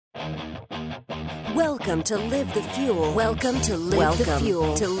Welcome to Live the Fuel. Welcome to Live the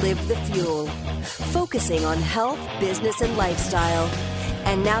Fuel. To Live the Fuel. Focusing on health, business, and lifestyle.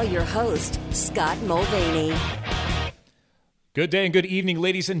 And now your host, Scott Mulvaney. Good day and good evening,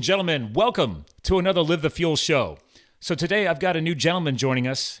 ladies and gentlemen. Welcome to another Live the Fuel show. So today I've got a new gentleman joining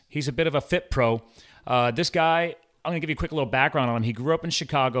us. He's a bit of a fit pro. This guy, I'm going to give you a quick little background on him. He grew up in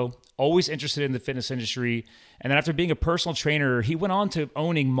Chicago, always interested in the fitness industry. And then after being a personal trainer, he went on to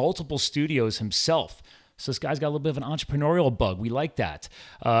owning multiple studios himself. So this guy's got a little bit of an entrepreneurial bug. We like that.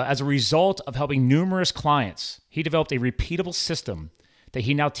 As a result of helping numerous clients, he developed a repeatable system that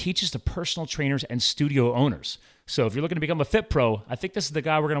he now teaches to personal trainers and studio owners. So if you're looking to become a fit pro, I think this is the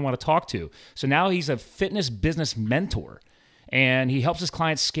guy we're going to want to talk to. So now he's a fitness business mentor, and he helps his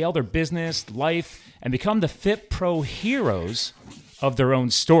clients scale their business, life, and become the fit pro heroes of their own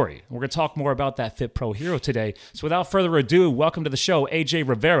story. We're going to talk more about that fit pro hero today. So without further ado, welcome to the show, AJ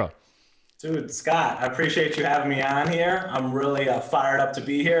Rivera. Dude, Scott, I appreciate you having me on here. I'm really fired up to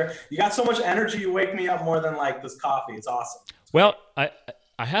be here. You got so much energy, you wake me up more than like this coffee. It's awesome. Well, I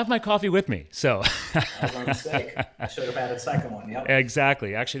have my coffee with me, so. That was my mistake. I should have had a second one, yep.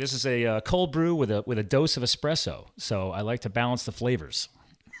 Exactly. Actually, this is a cold brew with a dose of espresso, so I like to balance the flavors.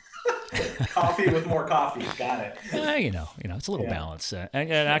 Coffee with more coffee. Got it. You know, it's a little balance.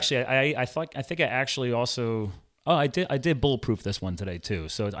 And actually, I think I actually also. Oh, I did bulletproof this one today too.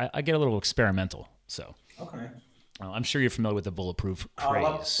 So I get a little experimental. So. Okay. I'm sure you're familiar with the bulletproof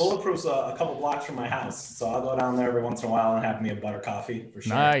craze. Bulletproof's a couple blocks from my house, so I'll go down there every once in a while and have me a butter coffee for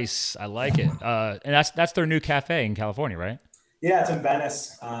sure. Nice, I like it. And that's their new cafe in California, right? Yeah, it's in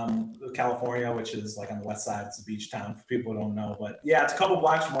Venice, California, which is like on the west side. It's a beach town for people who don't know. But yeah, it's a couple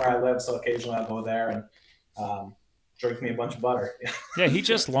blocks from where I live, so occasionally I'll go there and drink me a bunch of butter. Yeah, he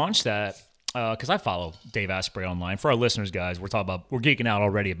just launched that because I follow Dave Asprey online. For our listeners, guys, we're geeking out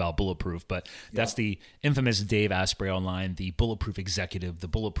already about Bulletproof, but that's the infamous Dave Asprey online, the Bulletproof executive, the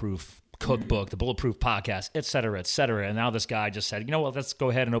Bulletproof cookbook, the Bulletproof podcast, et cetera, et cetera. And now this guy just said, you know what, let's go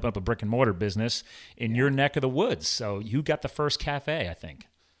ahead and open up a brick and mortar business in your neck of the woods. So you got the first cafe, I think.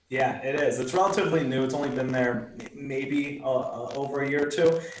 Yeah, it is. It's relatively new. It's only been there maybe over a year or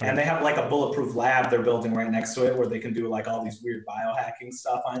two. And they have like a bulletproof lab they're building right next to it where they can do like all these weird biohacking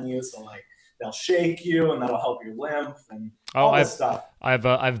stuff on you. So like they'll shake you and that'll help your lymph and all this stuff.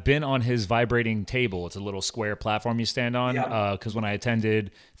 I've been on his vibrating table. It's a little square platform you stand on. Because when I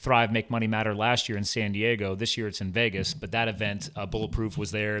attended Thrive Make Money Matter last year in San Diego, this year it's in Vegas. But that event, Bulletproof was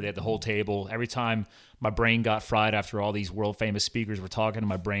there. They had the whole table. Every time my brain got fried after all these world famous speakers were talking and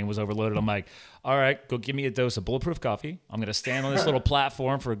my brain was overloaded, I'm like, all right, go give me a dose of Bulletproof coffee. I'm going to stand on this little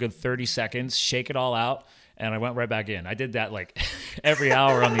platform for a good 30 seconds, shake it all out. And I went right back in. I did that like every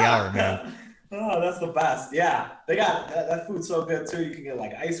hour on the hour, man. Oh, that's the best. Yeah. They got that food's so good too. You can get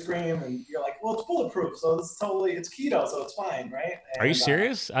like ice cream and you're like, well, it's bulletproof. So it's keto. So it's fine. Right. And, are you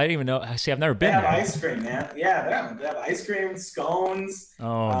serious? I didn't even know. See, I've never been there. They have ice cream, man. Yeah. They have ice cream, scones. Oh,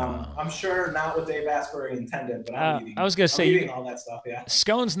 no. I'm sure not what Dave Asprey intended, but I'm eating. I was going to say, eating all that stuff. Yeah.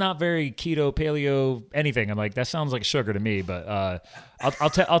 Scones, not very keto, paleo, anything. I'm like, that sounds like sugar to me, but,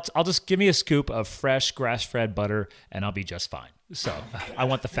 I'll just give me a scoop of fresh grass-fed butter and I'll be just fine. So I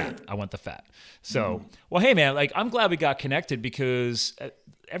want the fat. So, well, hey man, like I'm glad we got connected because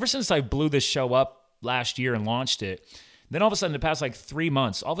ever since I blew this show up last year and launched it, then all of a sudden in the past like 3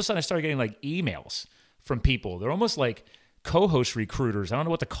 months, all of a sudden I started getting like emails from people. They're almost like co-host recruiters. I don't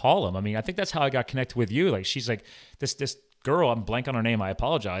know what to call them. I mean, I think that's how I got connected with you. Like she's like this girl, I'm blank on her name. I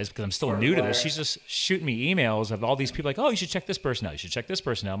apologize because I'm still new to this. She's just shooting me emails of all these people like, oh, you should check this person out. You should check this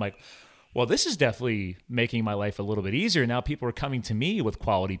person out. I'm like, well, this is definitely making my life a little bit easier. Now people are coming to me with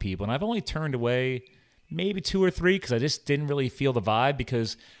quality people, and I've only turned away maybe 2 or 3 because I just didn't really feel the vibe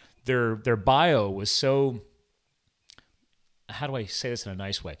because their bio was so, how do I say this in a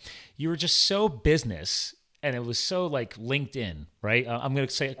nice way? You were just so business, and it was so like LinkedIn, right? I'm going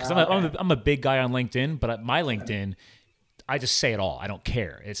to say, because I'm a big guy on LinkedIn, but at my LinkedIn, I just say it all. I don't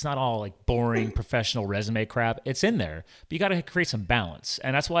care. It's not all like boring professional resume crap. It's in there, but you got to create some balance.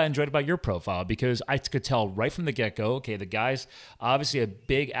 And that's what I enjoyed about your profile because I could tell right from the get-go, okay, the guy's obviously a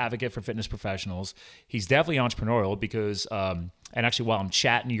big advocate for fitness professionals. He's definitely entrepreneurial because, and actually while I'm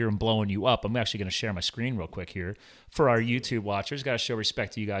chatting here and blowing you up, I'm actually going to share my screen real quick here for our YouTube watchers. Got to show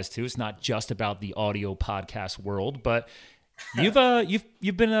respect to you guys too. It's not just about the audio podcast world, but you've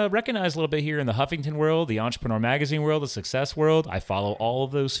been recognized a little bit here in the Huffington world, the Entrepreneur Magazine world, the Success world. I follow all of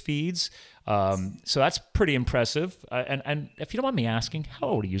those feeds, so that's pretty impressive. And if you don't mind me asking, how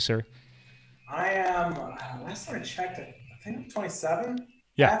old are you, sir? I am. Last time I checked, I think I'm 27.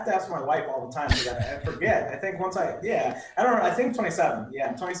 Yeah. I have to ask my wife all the time because I forget. I think I don't know. I think 27. Yeah,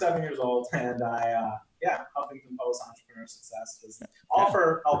 I'm 27 years old, and Huffington Post Entrepreneur Success is all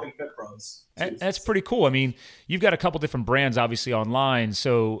for helping fit pros. That's pretty cool. I mean, you've got a couple different brands obviously online.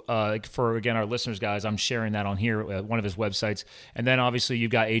 So for, again, our listeners, guys, I'm sharing that on here, one of his websites. And then obviously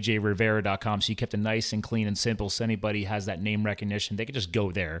you've got ajrivera.com. So you kept it nice and clean and simple. So anybody has that name recognition, they can just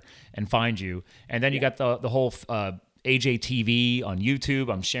go there and find you. And then you got the whole AJ TV on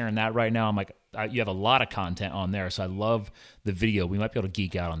YouTube. I'm sharing that right now. I'm like, you have a lot of content on there. So I love the video. We might be able to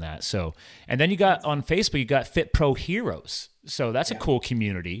geek out on that. So, and then you got on Facebook, you got Fit Pro Heroes. So that's a cool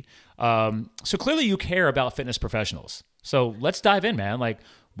community. So clearly you care about fitness professionals. So let's dive in, man. Like,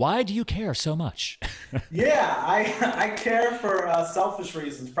 why do you care so much? I care for selfish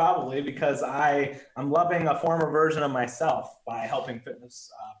reasons, probably because I'm loving a former version of myself by helping fit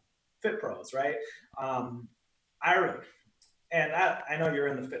pros, right? I know you're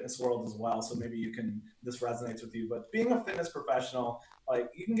in the fitness world as well, so maybe this resonates with you, but being a fitness professional, like,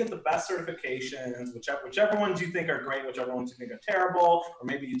 you can get the best certifications, whichever ones you think are great, whichever ones you think are terrible, or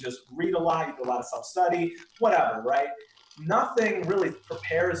maybe you just read a lot, you do a lot of self-study, whatever, right? Nothing really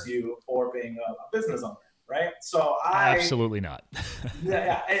prepares you for being a business owner, right? So Absolutely not.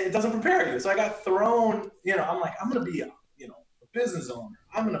 Yeah, it doesn't prepare you. So I got thrown, I'm like, I'm going to be a business owner.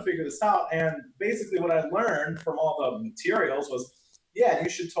 I'm going to figure this out. And basically what I learned from all the materials was, you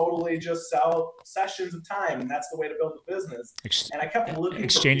should totally just sell sessions of time. And that's the way to build a business. And I kept looking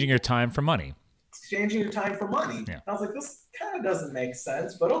exchanging your time for money. Exchanging your time for money. Yeah. And I was like, this kind of doesn't make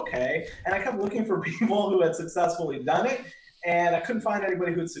sense, but okay. And I kept looking for people who had successfully done it. And I couldn't find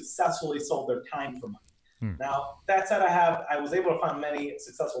anybody who had successfully sold their time for money. Now, that said, I was able to find many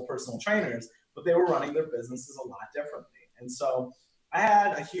successful personal trainers, but they were running their businesses a lot differently. And so I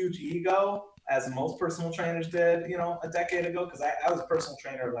had a huge ego, as most personal trainers did, a decade ago, because I was a personal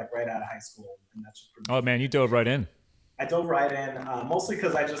trainer like right out of high school. And that's just Oh, man, you dove right in. I dove right in, mostly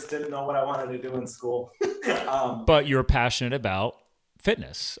because I just didn't know what I wanted to do in school. But you're passionate about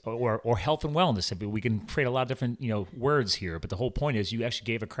fitness or health and wellness. We can create a lot of different words here, but the whole point is you actually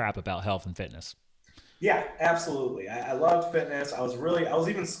gave a crap about health and fitness. Yeah, absolutely. I loved fitness. I was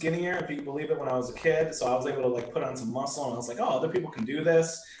even skinnier, if you can believe it, when I was a kid. So I was able to like put on some muscle, and I was like, oh, other people can do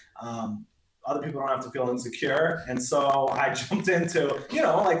this. Other people don't have to feel insecure. And so I jumped into,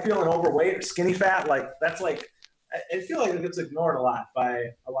 like feeling overweight or skinny fat. Like that's like, I feel like it gets ignored a lot by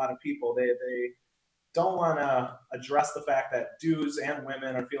a lot of people. They don't want to address the fact that dudes and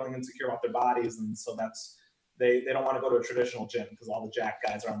women are feeling insecure about their bodies. And so they don't want to go to a traditional gym because all the jack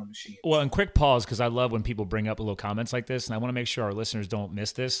guys are on the machine. Well, and quick pause, because I love when people bring up little comments like this, and I want to make sure our listeners don't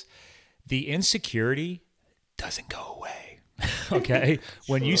miss this. The insecurity doesn't go away, okay?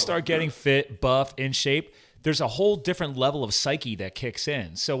 When you start getting fit, buff, in shape, there's a whole different level of psyche that kicks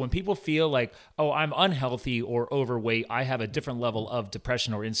in. So when people feel like, oh, I'm unhealthy or overweight, I have a different level of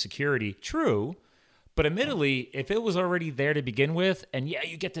depression or insecurity, true. But admittedly, if it was already there to begin with, and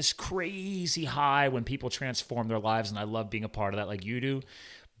you get this crazy high when people transform their lives, and I love being a part of that like you do,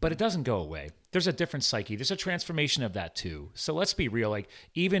 but it doesn't go away. There's a different psyche. There's a transformation of that too. So let's be real, like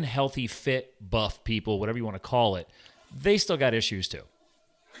even healthy, fit, buff people, whatever you want to call it, they still got issues too,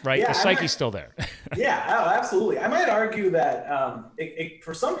 right? Yeah, the psyche's still there. Yeah, absolutely. I might argue that it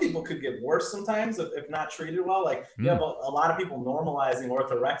for some people could get worse sometimes if not treated well. Like you have a lot of people normalizing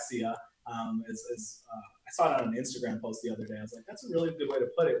orthorexia. I saw it on an Instagram post the other day. I was like, that's a really good way to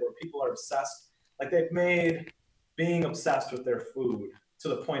put it, where people are obsessed. Like they've made being obsessed with their food to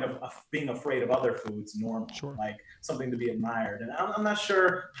the point of being afraid of other foods normal, like something to be admired. And I'm not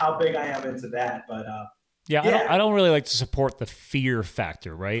sure how big I am into that, but I don't really like to support the fear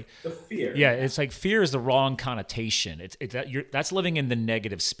factor, right? The fear. Yeah, it's like fear is the wrong connotation. That's living in the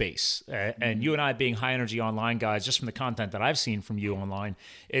negative space. And you and I being high energy online guys, just from the content that I've seen from you online,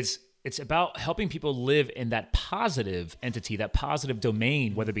 it's about helping people live in that positive entity, that positive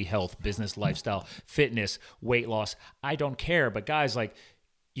domain, whether it be health, business, lifestyle, fitness, weight loss. I don't care. But guys, like,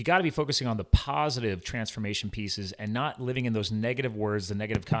 you got to be focusing on the positive transformation pieces and not living in those negative words, the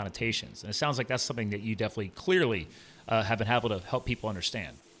negative connotations. And it sounds like that's something that you definitely clearly have been able to help people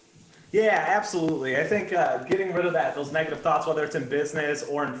understand. Yeah, absolutely. I think getting rid of those negative thoughts, whether it's in business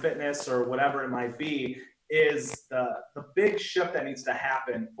or in fitness or whatever it might be, is the big shift that needs to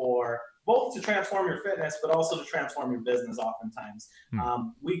happen for both to transform your fitness, but also to transform your business oftentimes.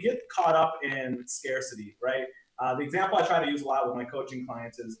 We get caught up in scarcity, right? The example I try to use a lot with my coaching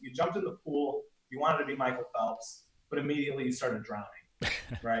clients is you jumped in the pool, you wanted to be Michael Phelps, but immediately you started drowning.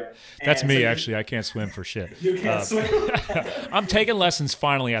 right? That's And me, so actually. I can't swim for shit. You can't swim. I'm taking lessons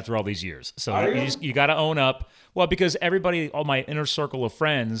finally after all these years. So Are you? you got to own up. Well, because everybody, all my inner circle of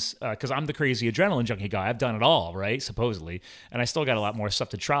friends, because I'm the crazy adrenaline junkie guy. I've done it all, right? Supposedly. And I still got a lot more stuff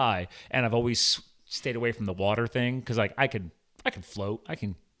to try. And I've always stayed away from the water thing because like I can float. I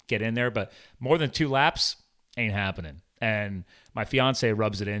can get in there. But more than 2 laps ain't happening. And my fiance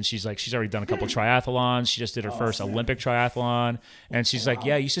rubs it in. She's like, she's already done a couple triathlons. She just did her first Olympic triathlon. And she's like,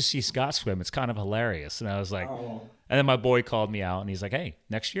 yeah, you should see Scott swim. It's kind of hilarious. And I was like, and then my boy called me out and he's like, hey,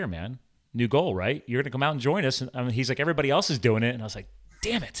 next year, man, new goal, right? You're going to come out and join us. And he's like, everybody else is doing it. And I was like,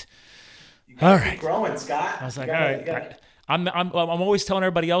 damn it. All right. Keep growing, Scott. I was like, all right. I'm always telling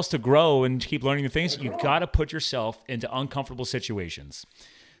everybody else to grow and keep learning new things. You got to put yourself into uncomfortable situations.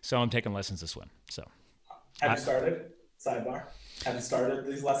 So I'm taking lessons to swim. So Have you started? Sidebar. Have you started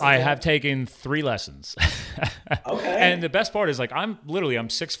these lessons? I have taken 3 lessons. Okay. And the best part is like I'm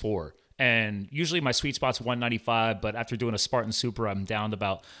 6'4", and usually my sweet spot's 195, but after doing a Spartan Super, I'm down to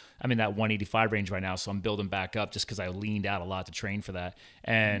about, I'm in that 185 range right now, so I'm building back up just because I leaned out a lot to train for that.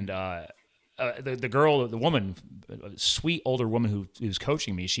 And the woman, a sweet older woman who was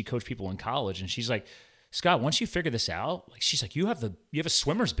coaching me, she coached people in college, and she's like, Scott, once you figure this out, like she's like, you have a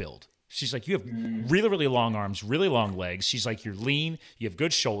swimmer's build. She's like, you have really, really long arms, really long legs. She's like, you're lean, you have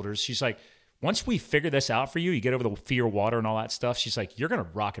good shoulders. She's like, once we figure this out for you, you get over the fear of water and all that stuff. She's like, you're going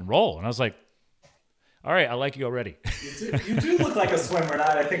to rock and roll. And I was like, all right, I like you already. You do look like a swimmer. Now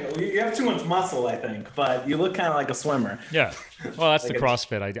I think you have too much muscle, I think, but you look kind of like a swimmer. Yeah. Well, that's Like the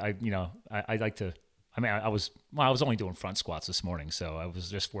CrossFit. I like to, I mean, I was only doing front squats this morning, so I was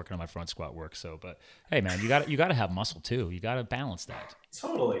just working on my front squat work. So, but hey, man, you got to have muscle too. You got to balance that.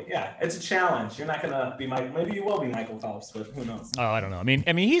 Totally, yeah. It's a challenge. You're not gonna be Michael. Maybe you will be Michael Phelps, but who knows? Oh, I don't know. I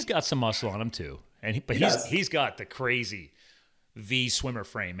mean, he's got some muscle on him too, and he's got the crazy V swimmer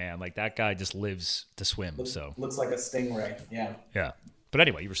frame, man. Like that guy just lives to swim. Looks like a stingray. Yeah. Yeah. But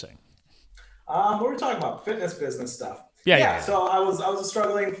anyway, you were saying. What were we talking about? Fitness business stuff. Yeah. So I was a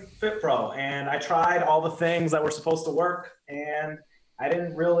struggling fit pro, and I tried all the things that were supposed to work, and I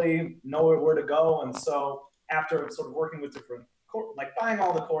didn't really know where to go. And so after sort of working with different, like buying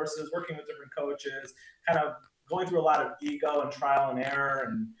all the courses, working with different coaches, kind of going through a lot of ego and trial and error,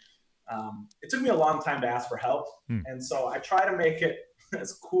 and it took me a long time to ask for help. And so I try to make it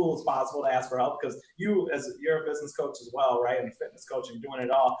as cool as possible to ask for help, because you're a business coach as well, right? And fitness coaching, doing it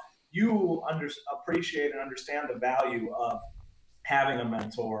all. You appreciate and understand the value of having a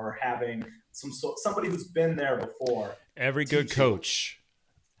mentor, or having somebody who's been there before. Every good coach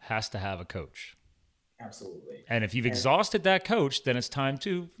has to have a coach. Absolutely. And if you've exhausted that coach, then it's time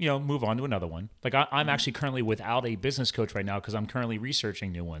to, move on to another one. Like I'm actually currently without a business coach right now because I'm currently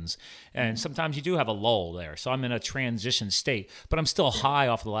researching new ones. And sometimes you do have a lull there. So I'm in a transition state, but I'm still high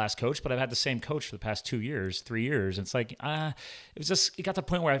off of the last coach, but I've had the same coach for the past 2 years, 3 years. And it's like, it got to the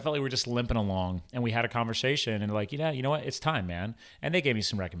point where I felt like we were just limping along, and we had a conversation and like, you know what? It's time, man. And they gave me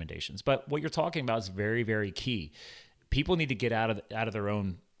some recommendations. But what you're talking about is very, very key. People need to get out of their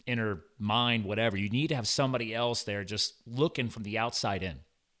own inner mind, whatever. You need to have somebody else there just looking from the outside in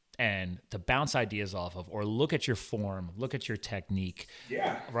and to bounce ideas off of, or look at your form, look at your technique.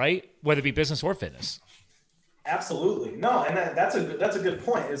 Yeah. Right? Whether it be business or fitness. Absolutely. No, and that's a good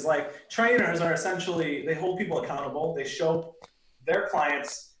point. Is like trainers are essentially, they hold people accountable. They show their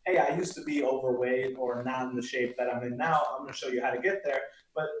clients, hey, I used to be overweight or not in the shape that I'm in now. I'm going to show you how to get there.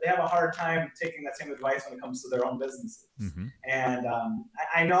 But they have a hard time taking that same advice when it comes to their own businesses. Mm-hmm. And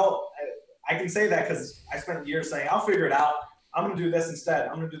I know I can say that because I spent years saying, I'll figure it out. I'm going to do this instead.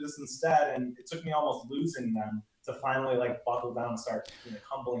 I'm going to do this instead. And it took me almost losing them to finally like buckle down and start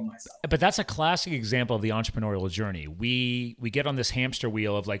humbling myself. But that's a classic example of the entrepreneurial journey. We get on this hamster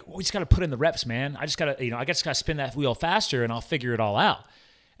wheel of like, we just got to put in the reps, man. I just got to spin that wheel faster and I'll figure it all out.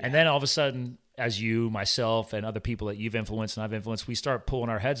 And then all of a sudden, as you, myself, and other people that you've influenced and I've influenced, we start pulling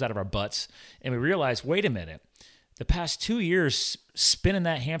our heads out of our butts and we realize, wait a minute, the past 2 years spinning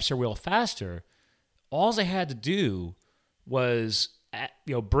that hamster wheel faster, all I had to do was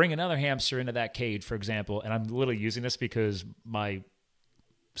bring another hamster into that cage, for example. And I'm literally using this because my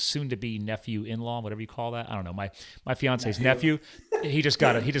soon-to-be nephew-in-law, whatever you call that, I don't know, my fiance's nephew, he just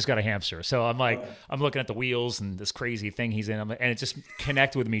got a hamster. So I'm like, I'm looking at the wheels and this crazy thing he's in, and it just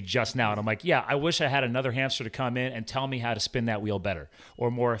connected with me just now. And I'm like, yeah, I wish I had another hamster to come in and tell me how to spin that wheel better,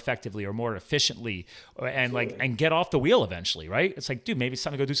 or more effectively, or more efficiently, and get off the wheel eventually, right? It's like, dude, maybe it's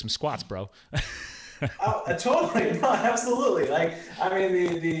time to go do some squats, bro. Oh, totally. No, absolutely. Like, I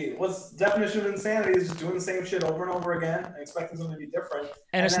mean, the what's the definition of insanity is just doing the same shit over and over again and expecting something to be different.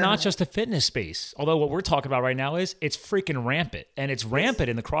 And it's not just a fitness space. Although what we're talking about right now is it's freaking rampant. And it's rampant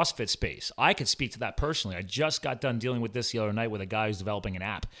in the CrossFit space. I could speak to that personally. I just got done dealing with this the other night with a guy who's developing an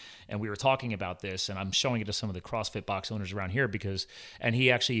app. And we were talking about this, and I'm showing it to some of the CrossFit box owners around here and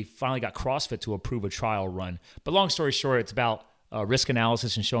he actually finally got CrossFit to approve a trial run. But long story short, it's about risk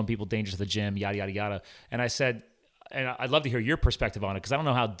analysis and showing people dangers of the gym, yada, yada, yada. And I said, and I'd love to hear your perspective on it, because I don't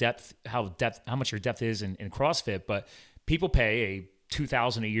know how much your depth is in CrossFit, but people pay a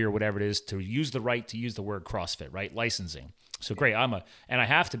 $2,000 a year, whatever it is, to use the right to use the word CrossFit, right? Licensing. So great. And I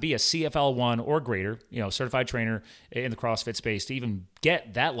have to be a CFL1 or greater, certified trainer in the CrossFit space to even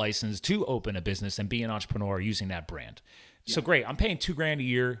get that license to open a business and be an entrepreneur using that brand. Yeah. So great. I'm paying $2,000 a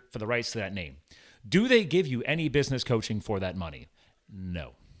year for the rights to that name. Do they give you any business coaching for that money?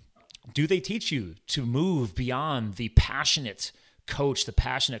 No. Do they teach you to move beyond the passionate coach, the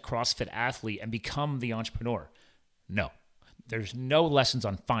passionate CrossFit athlete, and become the entrepreneur? No. There's no lessons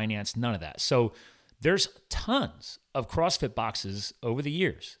on finance, none of that. So there's tons of CrossFit boxes over the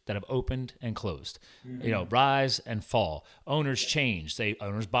years that have opened and closed. Rise and fall. Owners change.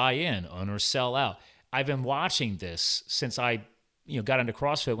 Owners buy in. Owners sell out. I've been watching this since I got into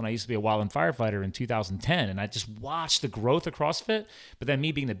CrossFit when I used to be a wildland firefighter in 2010. And I just watched the growth of CrossFit. But then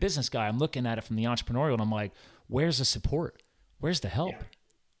me being the business guy, I'm looking at it from the entrepreneurial, and I'm like, where's the support? Where's the help? Yeah.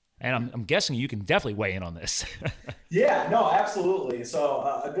 And I'm guessing you can definitely weigh in on this. Yeah, no, absolutely. So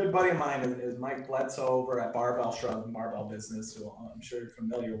a good buddy of mine is Mike Bledsoe over at Barbell Shrug Barbell Business, who I'm sure you're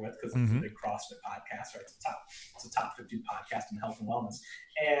familiar with because it's a big CrossFit podcast, right? It's a top 50 podcast in health and wellness.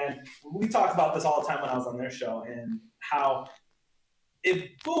 And we talked about this all the time when I was on their show, and how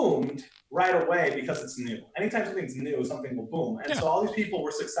it boomed right away because it's new. Anytime something's new, something will boom. And so all these people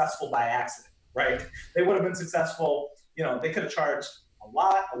were successful by accident, right? They would have been successful, they could have charged a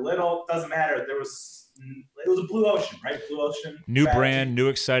lot, a little, doesn't matter. It was a blue ocean, right? Blue ocean. New brand, new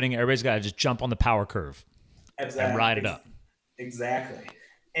exciting. Everybody's got to just jump on the power curve and ride it up. Exactly.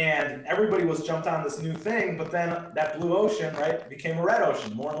 And everybody was jumped on this new thing, but then that blue ocean, right, became a red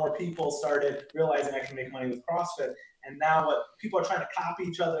ocean. More and more people started realizing I can make money with CrossFit. And now what people are trying to copy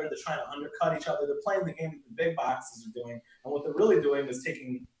each other, they're trying to undercut each other. They're playing the game that the big boxes are doing. And what they're really doing is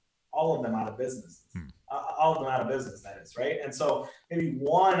taking all of them out of business. All of them out of business, that is, right? And so maybe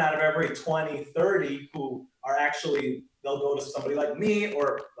one out of every 20, 30 who are actually, they'll go to somebody like me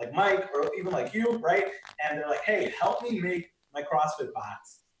or like Mike or even like you, right? And they're like, hey, help me make my CrossFit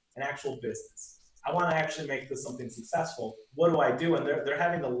box an actual business. I want to actually make this something successful. What do I do? And they're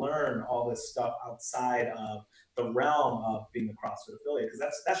having to learn all this stuff outside of the realm of being a CrossFit affiliate, because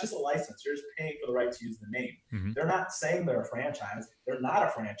that's just a license. You're just paying for the right to use the name. They're not saying they're a franchise. They're not a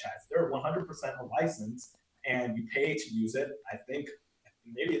franchise. They're 100% a license, and you pay to use it. I think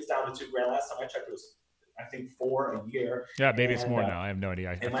maybe it's down to $2,000. Last time I checked, it was I think $4,000 a year. Yeah, maybe it's more now. I have no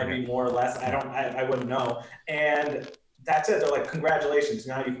idea. It might be more or less. I wouldn't know. And that's it. They're like, congratulations.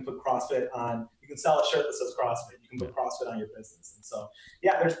 Now you can put CrossFit on. You can sell a shirt that says CrossFit. You can put CrossFit on your business. And so,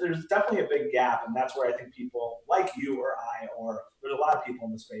 yeah, there's definitely a big gap. And that's where I think people like you or I, or there's a lot of people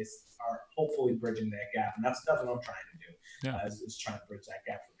in the space are hopefully bridging that gap. And that's what I'm trying to do, is trying to bridge that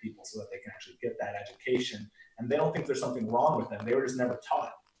gap for people so that they can actually get that education. And they don't think there's something wrong with them. They were just never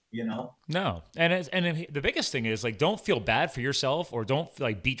taught. No. And the biggest thing is, like, don't feel bad for yourself, or don't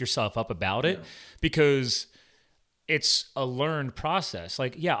beat yourself up about it, because it's a learned process.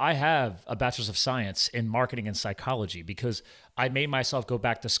 Like, yeah, I have a bachelor's of science in marketing and psychology because I made myself go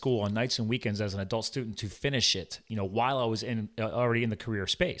back to school on nights and weekends as an adult student to finish it, while I was already in the career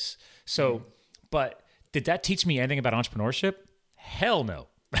space. So, but did that teach me anything about entrepreneurship? Hell no.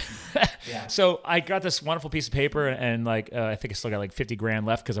 Yeah. So I got this wonderful piece of paper, and I think I still got like $50,000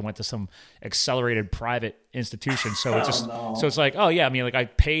 left because I went to some accelerated private institution. So it's just, so it's like, oh yeah, I mean, like, I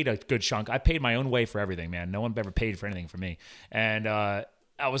paid a good chunk. I paid my own way for everything, man. No one ever paid for anything for me. And I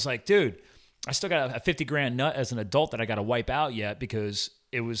was like, dude, I still got a $50,000 nut as an adult that I got to wipe out yet because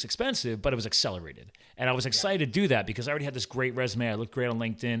it was expensive, but it was accelerated. And I was excited to do that because I already had this great resume. I looked great on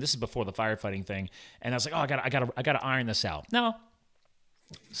LinkedIn. This is before the firefighting thing. And I was like, oh, I got to iron this out. No.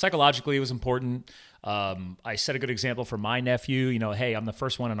 Psychologically, it was important. I set a good example for my nephew. Hey, I'm the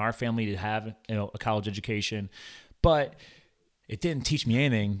first one in our family to have a college education, but it didn't teach me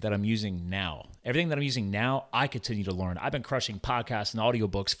anything that I'm using now. Everything that I'm using now, I continue to learn. I've been crushing podcasts and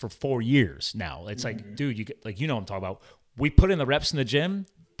audiobooks for 4 years now. It's like, dude, what I'm talking about. We put in the reps in the gym,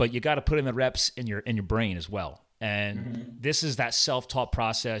 but you got to put in the reps in your brain as well. And this is that self-taught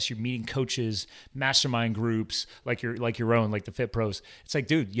process. You're meeting coaches, mastermind groups, like your own, like the Fit Pros. It's like,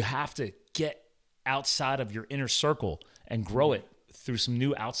 dude, you have to get outside of your inner circle and grow it through some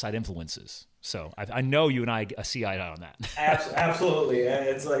new outside influences. So I know you and I see eye to eye on that. Absolutely.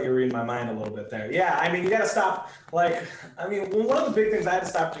 It's like you're reading my mind a little bit there. Yeah, I mean, you got to stop. Like, I mean, one of the big things I had to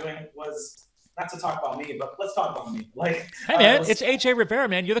stop doing was not to talk about me, but let's talk about me. Like, hey man, it's AJ Rivera,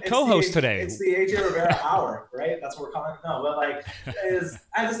 man. You're the co-host today. It's the AJ Rivera hour, right? That's what we're calling it. No, but like,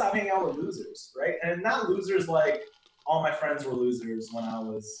 I had to stop hanging out with losers, right? And not losers like all my friends were losers when I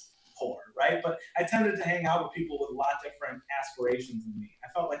was poor, right? But I tended to hang out with people with a lot different aspirations than me. I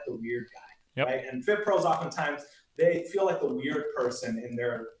felt like the weird guy. Yep. Right? And fit pros oftentimes they feel like the weird person in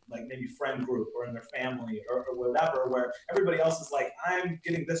their like maybe friend group or in their family or whatever, where everybody else is like, I'm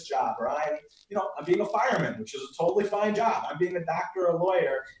getting this job, or I'm being a fireman, which is a totally fine job. I'm being a doctor or a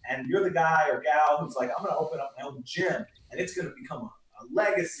lawyer, and you're the guy or gal who's like, I'm going to open up my own gym and it's going to become a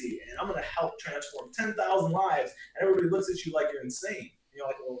legacy and I'm going to help transform 10,000 lives. And everybody looks at you like you're insane. And you're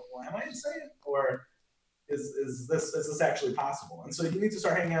like, well, am I insane? Or is this actually possible? And so you need to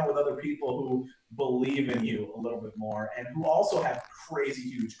start hanging out with other people who believe in you a little bit more and who also have crazy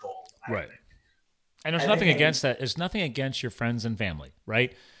huge goals. Right. And there's nothing against that. There's nothing against your friends and family,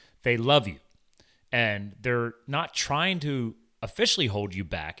 right? They love you and they're not trying to officially hold you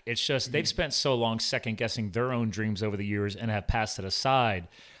back. It's just they've spent so long second guessing their own dreams over the years and have passed it aside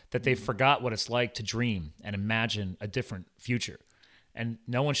that they forgot what it's like to dream and imagine a different future. And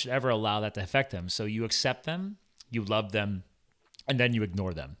no one should ever allow that to affect them. So you accept them, you love them, and then you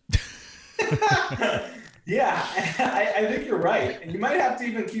ignore them. Yeah, I think you're right. And you might have to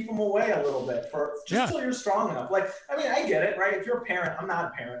even keep them away a little bit till you're strong enough. Like, I mean, I get it, right? If you're a parent, I'm not a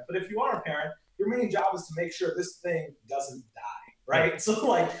parent, but if you are a parent, your main job is to make sure this thing doesn't die, right? So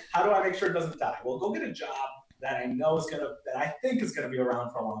like, how do I make sure it doesn't die? Well, go get a job that I know that I think is going to be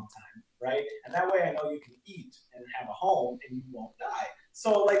around for a long time. Right? And that way I know you can eat and have a home and you won't die.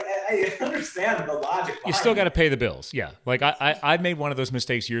 So like, I understand the logic. You still got to pay the bills. Yeah. Like I made one of those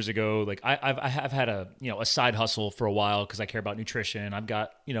mistakes years ago. Like I have had a side hustle for a while because I care about nutrition. I've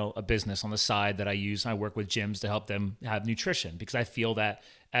got, a business on the side that I use. I work with gyms to help them have nutrition because I feel that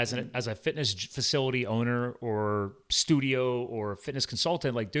as a fitness facility owner or studio or fitness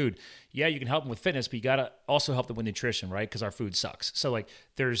consultant, like, dude, yeah, you can help them with fitness, but you got to also help them with nutrition, right? Because our food sucks. So like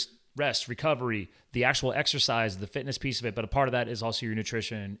there's rest, recovery, the actual exercise, the fitness piece of it, but a part of that is also your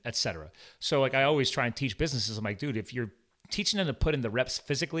nutrition, etc. So like I always try and teach businesses, I'm like, dude, if you're teaching them to put in the reps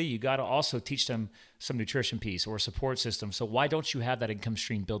physically, you got to also teach them some nutrition piece or a support system. So why don't you have that income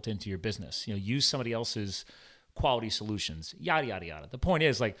stream built into your business? Use somebody else's quality solutions, yada, yada, yada. The point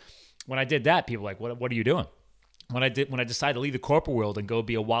is, like, when I did that, people were like, what are you doing? When I decided to leave the corporate world and go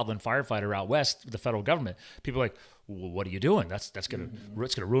be a wildland firefighter out west with the federal government, people are like, well, what are you doing? It's gonna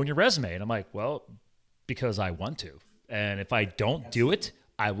ruin your resume. And I'm like, well, because I want to. And if I don't do it,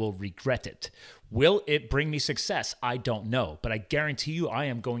 I will regret it. Will it bring me success? I don't know. But I guarantee you I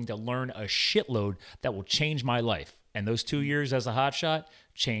am going to learn a shitload that will change my life. And those 2 years as a hotshot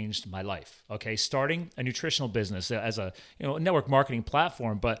changed my life. Okay, starting a nutritional business as a network marketing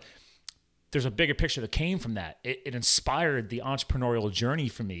platform, but there's a bigger picture that came from that. It inspired the entrepreneurial journey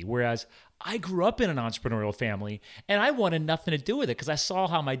for me, whereas I grew up in an entrepreneurial family and I wanted nothing to do with it because I saw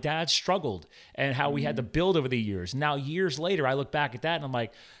how my dad struggled and how we had to build over the years. Now, years later, I look back at that and I'm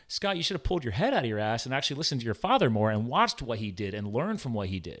like, Scott, you should have pulled your head out of your ass and actually listened to your father more and watched what he did and learned from what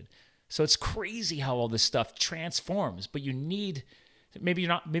he did. So it's crazy how all this stuff transforms, but you need, maybe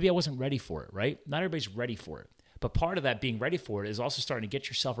I wasn't ready for it, right? Not everybody's ready for it. But part of that being ready for it is also starting to get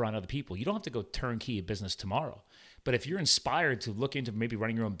yourself around other people. You don't have to go turnkey a business tomorrow. But if you're inspired to look into maybe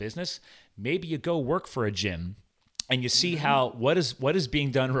running your own business, maybe you go work for a gym and you see how what is being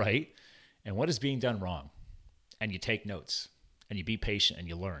done right and what is being done wrong. And you take notes and you be patient and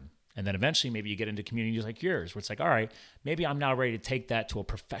you learn. And then eventually maybe you get into communities like yours where it's like, all right, maybe I'm now ready to take that to a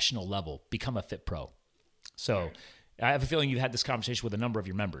professional level, become a fit pro. So I have a feeling you've had this conversation with a number of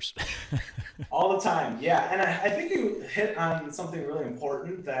your members. All the time, yeah. And I think you hit on something really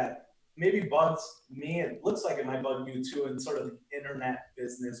important that maybe bugs me. It looks like it might bug you too in sort of the internet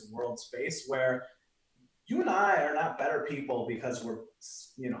business world space where you and I are not better people because we're,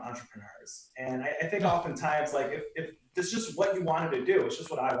 entrepreneurs. And I think oftentimes, like, if it's just what you wanted to do, it's just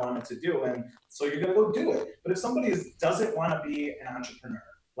what I wanted to do. And so you're going to go do it. But if somebody doesn't want to be an entrepreneur,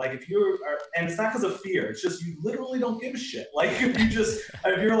 like if and it's not because of fear, it's just you literally don't give a shit. Like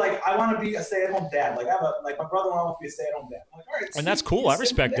if you're like, I want to be a stay-at-home dad. Like my brother-in-law wants to be a stay-at-home dad. I'm like, all right. And that's cool. I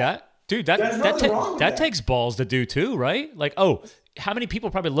respect that. Dude, that takes balls to do too, right? Like, oh, how many people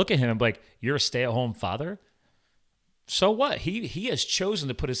probably look at him and be like, you're a stay-at-home father? So what? He has chosen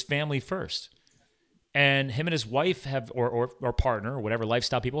to put his family first. And him and his wife have, or partner, or whatever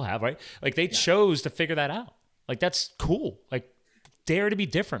lifestyle people have, right? Like they chose to figure that out. Like that's cool. Like dare to be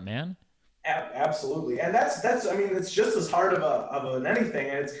different, man. Absolutely, and that's I mean, it's just as hard of an anything.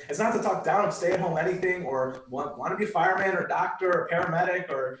 And it's not to talk down of stay at home anything or want to be a fireman or doctor or paramedic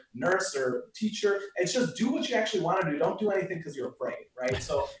or nurse or teacher. It's just do what you actually want to do. Don't do anything because you're afraid, right?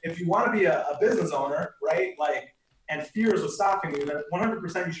 So if you want to be a business owner, right, like, and fears of stopping you, then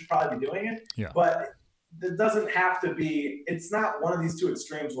 100% you should probably be doing it. Yeah. But it doesn't have to be, it's not one of these two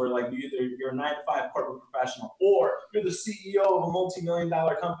extremes where like you're a 9-to-5 corporate professional or you're the CEO of a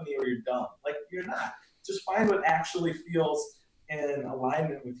multi-million-dollar company or you're dumb. Like you're not. Just find what actually feels in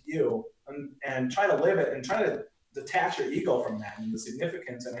alignment with you and try to live it and try to detach your ego from that and the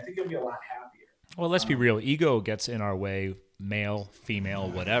significance. And I think you'll be a lot happier. Well, let's be real. Ego gets in our way, male, female,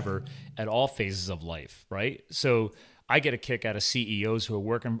 whatever, at all phases of life, right? So I get a kick out of CEOs who are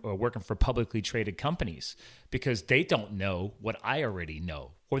working for publicly traded companies because they don't know what I already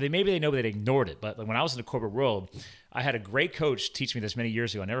know. Or maybe they know, but they ignored it. But when I was in the corporate world, I had a great coach teach me this many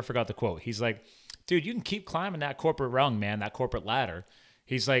years ago. I never forgot the quote. He's like, dude, you can keep climbing that corporate rung, man, that corporate ladder.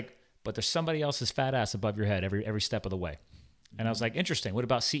 He's like, but there's somebody else's fat ass above your head every step of the way. And I was like, interesting. What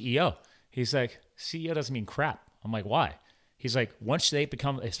about CEO? He's like, CEO doesn't mean crap. I'm like, why? He's like, once they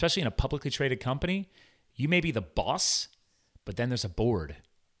become, especially in a publicly traded company, you may be the boss, but then there's a board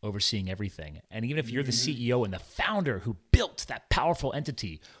overseeing everything. And even if you're the CEO and the founder who built that powerful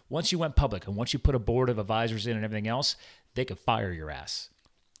entity, once you went public and once you put a board of advisors in and everything else, they could fire your ass.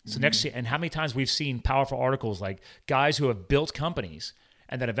 So next year, and how many times we've seen powerful articles like guys who have built companies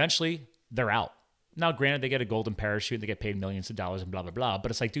and then eventually they're out. Now, granted, they get a golden parachute and they get paid millions of dollars and blah, blah, blah.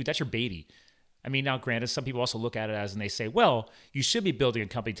 But it's like, dude, that's your baby. I mean, now, granted, some people also look at it as, and they say, well, you should be building a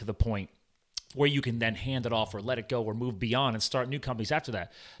company to the point where you can then hand it off or let it go or move beyond and start new companies after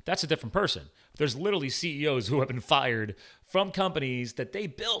that. That's a different person. There's literally CEOs who have been fired from companies that they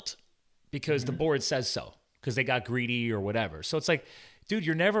built because the board says so, because they got greedy or whatever. So it's like, dude,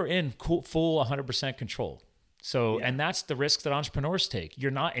 you're never in full 100% control. So, and that's the risk that entrepreneurs take.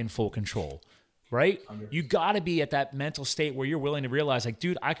 You're not in full control, right? 100%. You got to be at that mental state where you're willing to realize, like,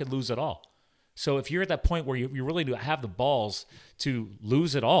 dude, I could lose it all. So if you're at that point where you really do have the balls to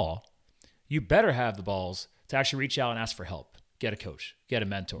lose it all, you better have the balls to actually reach out and ask for help, get a coach, get a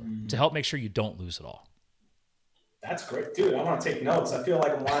mentor to help make sure you don't lose it all. That's great, dude. I want to take notes. I feel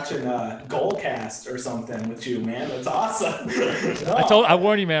like I'm watching Goalcast or something with you, man. That's awesome. No, I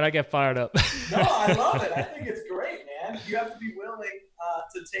warned you, man. I get fired up. No, I love it. I think it's great, man. You have to be willing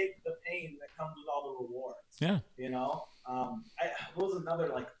to take the pain that comes with all the rewards. Yeah. You know, what was another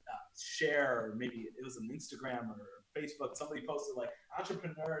share, or maybe it was an Instagram or Facebook. Somebody posted like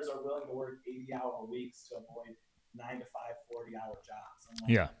entrepreneurs are willing to work 80-hour weeks to avoid 9 to 5, 40-hour jobs. I'm like,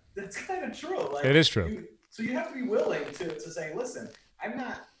 yeah, that's kind of true. Like, it is true. So you have to be willing to say, listen, I'm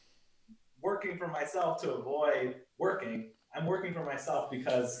not working for myself to avoid working. I'm working for myself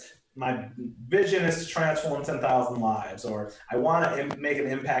because my vision is to transform 10,000 lives, or I want to make an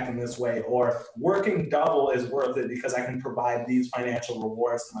impact in this way, or working double is worth it because I can provide these financial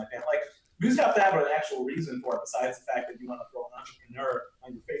rewards to my family. Like, you just have to have an actual reason for it besides the fact that you want to throw an entrepreneur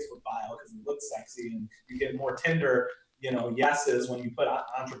on your Facebook bio because it looks sexy and you get more Tinder, yeses when you put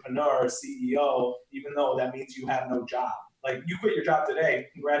entrepreneur, CEO, even though that means you have no job. Like, you quit your job today,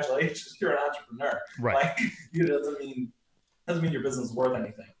 congratulations, you're an entrepreneur. Right. Like, it doesn't mean your business is worth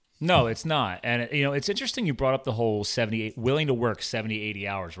anything. No, it's not. And, it's interesting you brought up the whole willing to work 70, 80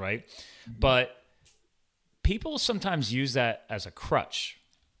 hours, right? Mm-hmm. But people sometimes use that as a crutch,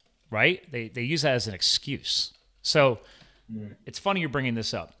 right? They use that as an excuse. So it's funny you're bringing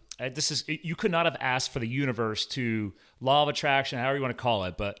this up. You could not have asked for the universe to law of attraction, however you want to call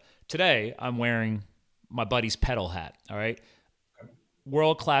it. But today I'm wearing my buddy's pedal hat, all right?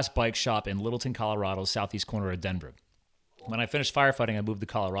 World-class bike shop in Littleton, Colorado, southeast corner of Denver. When I finished firefighting, I moved to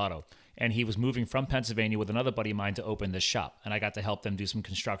Colorado, and he was moving from Pennsylvania with another buddy of mine to open this shop. And I got to help them do some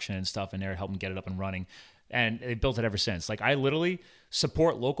construction and stuff in there, help them get it up and running. And they built it ever since. Like, I literally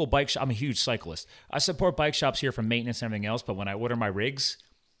support local bike shops. I'm a huge cyclist. I support bike shops here for maintenance and everything else, but when I order my rigs,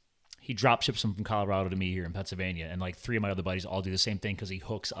 he drop ships them from Colorado to me here in Pennsylvania. And like 3 of my other buddies all do the same thing because he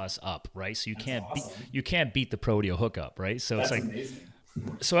hooks us up, right? So you can't beat the Prodeo hookup, right? So that's it's like amazing.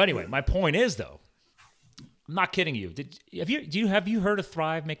 So anyway, my point is, though, I'm not kidding you. Have you heard of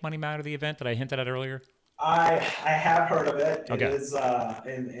Thrive Make Money Matter, the event that I hinted at earlier? I have heard of it. Okay. It is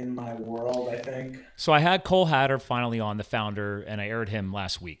in my world, I think. So I had Cole Hatter finally on, the founder, and I aired him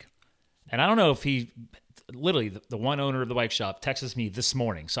last week. And I don't know if he, literally the one owner of the bike shop, texted me this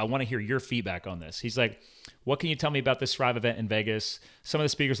morning. So I want to hear your feedback on this. He's like, What can you tell me about this Thrive event in Vegas? Some of the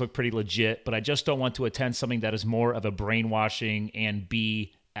speakers look pretty legit, but I just don't want to attend something that is more of a brainwashing and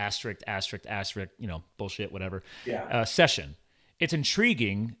B asterisk, bullshit, whatever, session. It's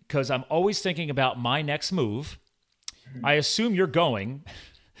intriguing because I'm always thinking about my next move. I assume you're going.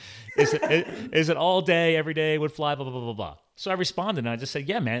 Is it all day, every day, would fly, blah, blah, blah, blah, blah. So I responded and I just said,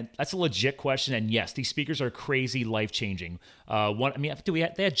 yeah, man, that's a legit question. And yes, these speakers are crazy, life-changing.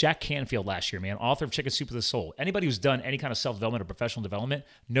 They had Jack Canfield last year, man, author of Chicken Soup for the Soul. Anybody who's done any kind of self-development or professional development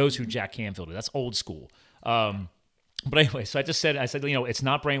knows who Jack Canfield is. That's old school. But anyway, so I said, it's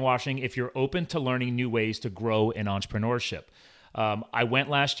not brainwashing if you're open to learning new ways to grow in entrepreneurship. I went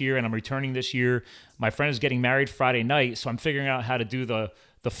last year and I'm returning this year. My friend is getting married Friday night, so I'm figuring out how to do the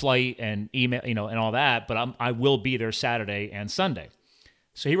flight and email, and all that, but I will be there Saturday and Sunday.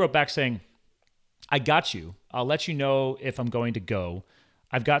 So he wrote back saying, I got you. I'll let you know if I'm going to go.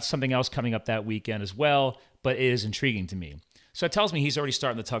 I've got something else coming up that weekend as well, but it is intriguing to me. So it tells me he's already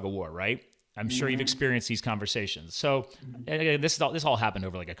starting the tug of war, right? I'm sure you've experienced these conversations. So this all happened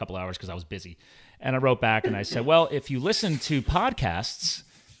over like a couple hours because I was busy. And I wrote back and I said, well, if you listen to podcasts,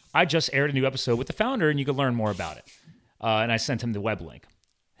 I just aired a new episode with the founder and you can learn more about it. And I sent him the web link.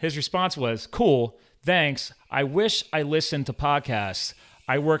 His response was, cool, thanks. I wish I listened to podcasts.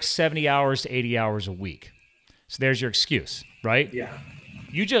 I work 70 hours to 80 hours a week. So there's your excuse, right? Yeah.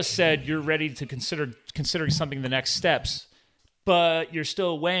 You just said you're ready to considering something the next steps, but you're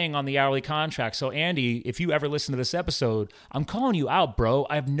still weighing on the hourly contract. So Andy, if you ever listen to this episode, I'm calling you out, bro.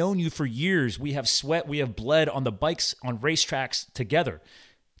 I've known you for years. We have sweat. We have bled on the bikes on racetracks together.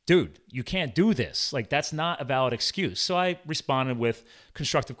 Dude, you can't do this. Like, that's not a valid excuse. So I responded with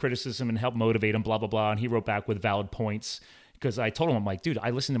constructive criticism and helped motivate him, blah, blah, blah. And he wrote back with valid points because I told him, I'm like, dude, I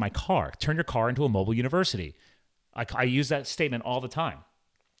listen to my car. Turn your car into a mobile university. I use that statement all the time.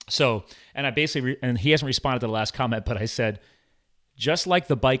 So, and I basically, and he hasn't responded to the last comment, but I said, just like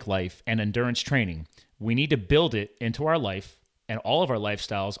the bike life and endurance training, we need to build it into our life, and all of our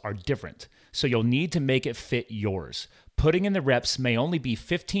lifestyles are different. So you'll need to make it fit yours. Putting in the reps may only be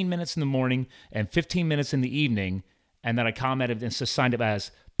 15 minutes in the morning and 15 minutes in the evening. And then I commented and signed it as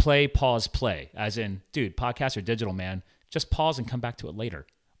play, pause, play. As in, dude, podcasts are digital, man. Just pause and come back to it later.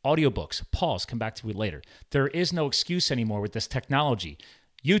 Audiobooks, pause, come back to it later. There is no excuse anymore with this technology.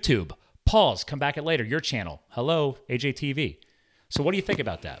 YouTube, pause, come back at later. Your channel. Hello, AJTV. So what do you think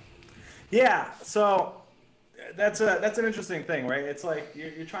about that? Yeah, so that's an interesting thing, right? It's like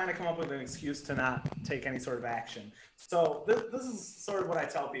you're trying to come up with an excuse to not take any sort of action. So this is sort of what I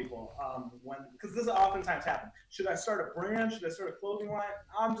tell people because this oftentimes happens. Should I start a brand? Should I start a clothing line?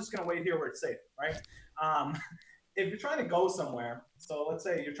 I'm just going to wait here where it's safe, right? If you're trying to go somewhere, so let's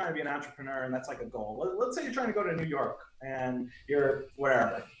say you're trying to be an entrepreneur and that's like a goal. Let's say you're trying to go to New York and you're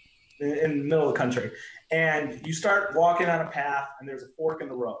wherever, in the middle of the country, and you start walking on a path and there's a fork in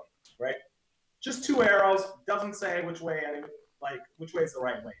the road, right? Just two arrows, doesn't say which way is the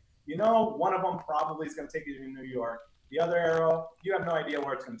right way. You know, one of them probably is going to take you to New York. The other arrow, you have no idea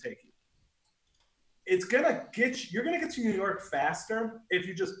where it's going to take you. You're going to get to New York faster if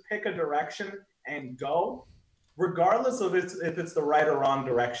you just pick a direction and go, regardless of if it's the right or wrong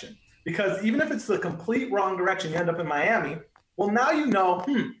direction. Because even if it's the complete wrong direction, you end up in Miami. Well, now you know,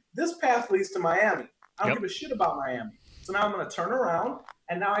 this path leads to Miami. I don't give a shit about Miami. So now I'm going to turn around,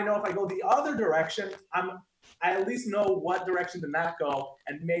 and now I know if I go the other direction, I at least know what direction to not go,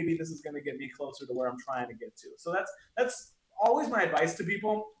 and maybe this is going to get me closer to where I'm trying to get to. So that's always my advice to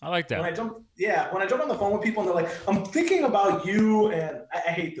people. I like that. When I jump on the phone with people and they're like, I'm thinking about you, and I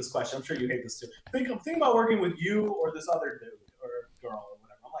hate this question. I'm sure you hate this too. I'm thinking about working with you or this other dude or girl or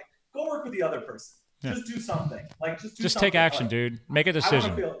whatever. I'm like, go work with the other person. Yeah. Just do something. Just take action, dude. Make a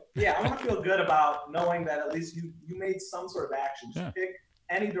decision. I want to feel good about knowing that at least you made some sort of action. Just pick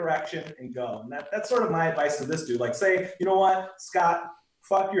any direction and go. And that's sort of my advice to this dude. Like, say, you know what, Scott,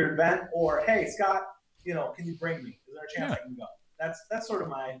 fuck your event, or hey, Scott, can you bring me? Is there a chance I can go? That's sort of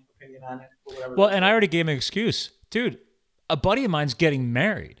my opinion on it. Or whatever. Well, and I already gave him an excuse, dude. A buddy of mine's getting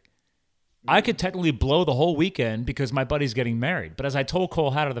married. I could technically blow the whole weekend because my buddy's getting married. But as I told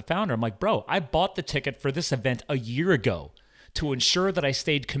Cole Hatter, the founder, I'm like, bro, I bought the ticket for this event a year ago to ensure that I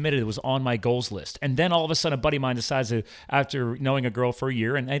stayed committed. It was on my goals list. And then all of a sudden, a buddy of mine decides to, after knowing a girl for a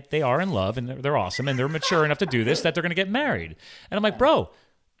year, and they are in love, and they're awesome, and they're mature enough to do this, that they're going to get married. And I'm like, bro,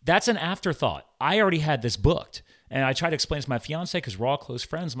 that's an afterthought. I already had this booked. And I tried to explain to my fiance because we're all close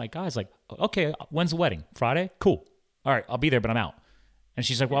friends. My guy's like, okay, when's the wedding? Friday? Cool. All right, I'll be there, but I'm out. And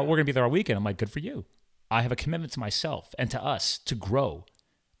she's like, well, we're going to be there all weekend. I'm like, good for you. I have a commitment to myself and to us to grow.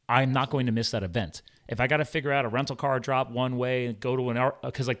 I'm not going to miss that event. If I got to figure out a rental car drop one way and go to an hour,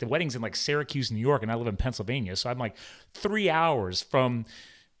 because like the wedding's in like Syracuse, New York, and I live in Pennsylvania. So I'm like 3 hours from,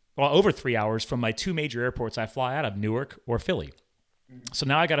 well, over 3 hours from my two major airports I fly out of, Newark or Philly. So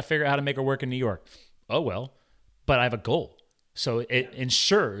now I got to figure out how to make it work in New York. Oh, well, but I have a goal. So it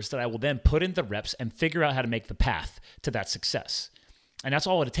ensures that I will then put in the reps and figure out how to make the path to that success. And that's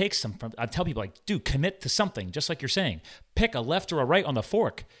all it takes. I tell people, like, dude, commit to something, just like you're saying. Pick a left or a right on the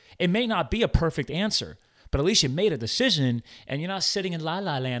fork. It may not be a perfect answer, but at least you made a decision, and you're not sitting in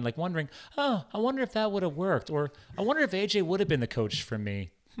la-la land, like wondering, oh, I wonder if that would have worked, or I wonder if AJ would have been the coach for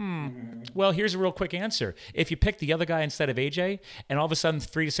me. Well, here's a real quick answer. If you pick the other guy instead of AJ, and all of a sudden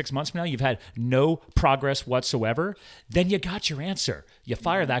 3 to 6 months from now, you've had no progress whatsoever, then you got your answer. You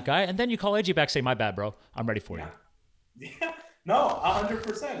fire that guy, and then you call AJ back, say, my bad, bro. I'm ready for you. Yeah. No,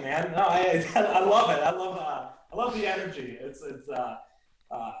 100%, man. No, I love it. I love the energy. It's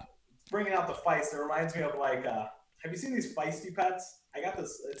bringing out the feist. It reminds me of like, have you seen these feisty pets? I got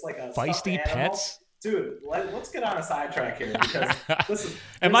this. It's like a feisty pets. Dude, let's get on a sidetrack here because listen.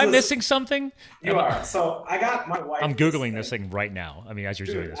 Am I missing something? You are. So I got my wife. I'm Googling this thing right now. I mean, as you're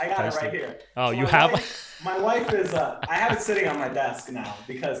doing this. I got it right here. Oh, so you have? My wife is, I have it sitting on my desk now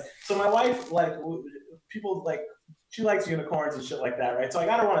because, so my wife, like, people like, she likes unicorns and shit like that, right? So I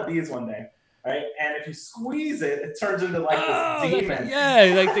got her one of these one day, right? And if you squeeze it, it turns into like this demon.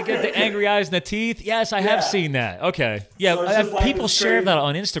 Yeah, like they get the angry eyes and the teeth. Yes, I have seen that. Okay. Yeah, So like people share that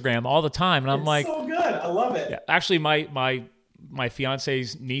on Instagram all the time, and I'm like, so good. I love it. Yeah, actually, my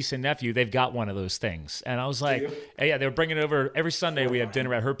fiance's niece and nephew, they've got one of those things. And I was like, hey, yeah, they were bringing it over. Every Sunday we have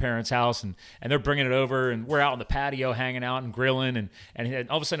dinner at her parents' house, and they're bringing it over, and we're out on the patio hanging out and grilling, and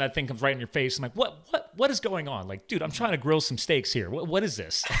all of a sudden that thing comes right in your face. I'm like, what is going on? Like, dude, I'm trying to grill some steaks here. What is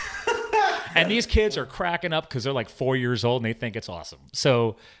this? And these kids are cracking up because they're like 4 years old, and they think it's awesome.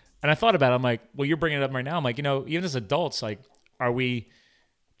 So, and I thought about it. I'm like, well, you're bringing it up right now. I'm like, even as adults, like, are we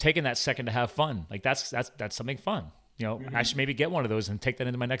taking that second to have fun? Like, that's something fun. I should maybe get one of those and take that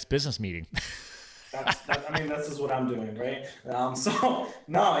into my next business meeting. I mean, this is what I'm doing, right?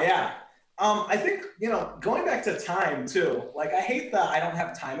 I think, going back to time too, like I hate the I don't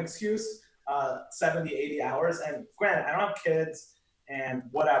have time excuse, 70, 80 hours. And granted, I don't have kids and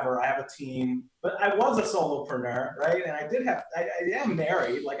whatever, I have a team, but I was a solopreneur, right? And I am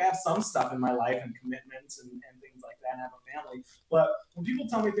married, like I have some stuff in my life and commitments and things like that, and I have a family. But when people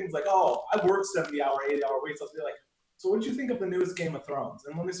tell me things like, oh, I work 70-hour, 80-hour weeks, I'll be like, so what did you think of the newest Game of Thrones?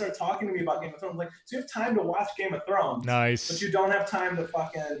 And when they start talking to me about Game of Thrones, I'm like, so you have time to watch Game of Thrones. Nice. But you don't have time to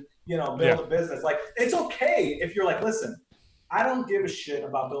fucking, build a business. Like, it's okay if you're like, listen, I don't give a shit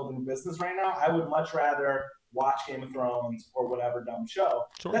about building a business right now. I would much rather watch Game of Thrones or whatever dumb show.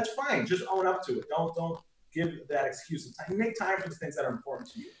 Sure. That's fine. Just own up to it. Don't give that excuse of time. Make time for the things that are important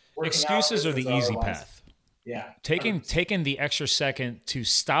to you. Excuses are the easy path. Yeah. Taking the extra second to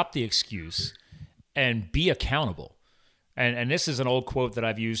stop the excuse and be accountable. And this is an old quote that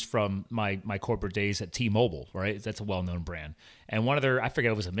I've used from my corporate days at T-Mobile, right? That's a well-known brand. And one of their, I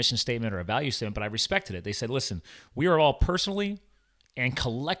forget if it was a mission statement or a value statement, but I respected it. They said, listen, we are all personally and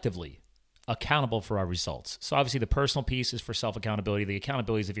collectively accountable for our results. So obviously the personal piece is for self-accountability. The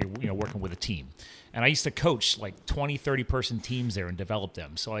accountability is if you're working with a team. And I used to coach like 20, 30-person teams there and develop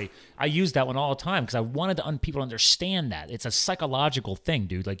them. So I used that one all the time because I wanted people to understand that. It's a psychological thing,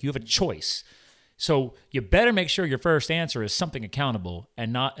 dude. Like you have a choice. So you better make sure your first answer is something accountable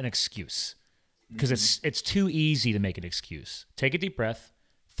and not an excuse, because it's too easy to make an excuse. Take a deep breath,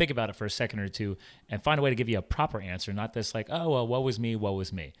 think about it for a second or two, and find a way to give you a proper answer, not this like, oh, well, woe is me, woe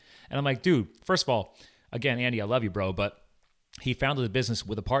is me. And I'm like, dude, first of all, again, Andy, I love you, bro, but he founded a business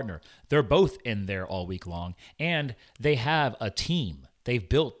with a partner. They're both in there all week long, and they have a team. They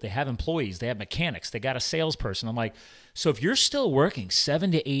have employees, they have mechanics, they got a salesperson. I'm like, so if you're still working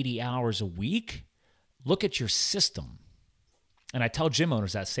 70 to 80 hours a week, look at your system. And I tell gym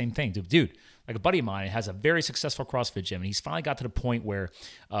owners that same thing. Dude, like a buddy of mine has a very successful CrossFit gym, and he's finally got to the point where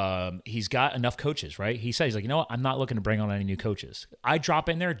he's got enough coaches, right? He says, he's like, you know what? I'm not looking to bring on any new coaches. I drop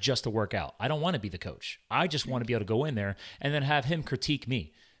in there just to work out. I don't want to be the coach. I just want to be able to go in there and then have him critique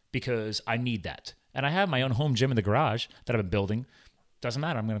me because I need that. And I have my own home gym in the garage that I've been building. Doesn't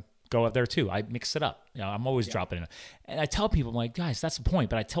matter. I'm going to go up there too. I mix it up. I'm always dropping in. And I tell people, I'm like, guys, that's the point.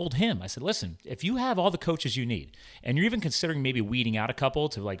 But I told him, I said, listen, if you have all the coaches you need and you're even considering maybe weeding out a couple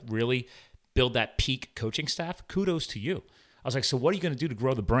to like really build that peak coaching staff, kudos to you. I was like, so what are you going to do to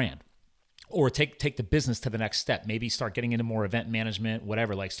grow the brand? Or take the business to the next step? Maybe start getting into more event management,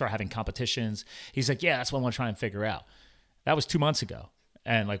 whatever, like start having competitions. He's like, yeah, that's what I want to try and figure out. That was 2 months ago.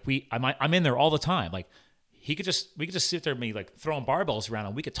 And like I'm in there all the time. Like, we could just sit there and be like throwing barbells around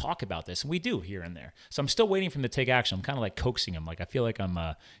and we could talk about this. And we do here and there. So I'm still waiting for him to take action. I'm kind of like coaxing him. Like, I feel like I'm,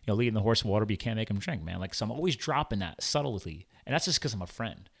 leading the horse in water, but you can't make him drink, man. Like, so I'm always dropping that subtly. And that's just because I'm a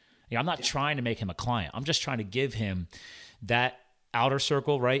friend. I'm not trying to make him a client. I'm just trying to give him that outer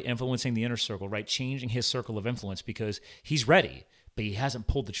circle, right? Influencing the inner circle, right? Changing his circle of influence because he's ready, but he hasn't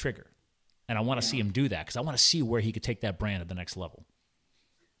pulled the trigger. And I want to see him do that because I want to see where he could take that brand at the next level.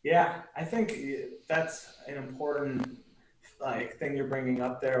 Yeah, I think that's an important thing you're bringing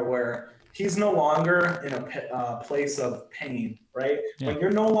up there, where he's no longer in a place of pain, right? Yeah. When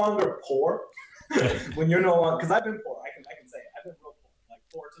you're no longer poor, when you're no longer, because I've been poor, I can say it. I've been real poor, like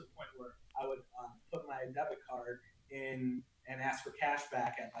poor to the point where I would put my debit card in and ask for cash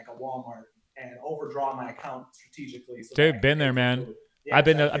back at like a Walmart and overdraw my account strategically. So dude, been there, man. Yeah, I've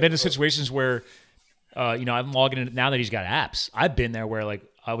been in situations where, I'm logging in now that he's got apps. I've been there where like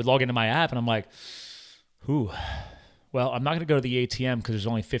I would log into my app and I'm like, well, I'm not going to go to the ATM because there's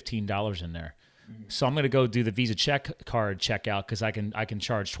only $15 in there. Mm-hmm. So I'm going to go do the Visa check card checkout because I can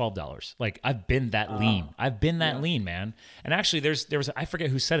charge $12. Like, I've been that lean. I've been that lean, man. And actually there was I forget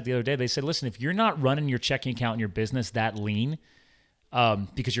who said it the other day. They said, listen, if you're not running your checking account in your business that lean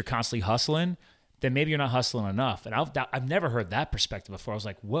because you're constantly hustling, then maybe you're not hustling enough. And I've never heard that perspective before. I was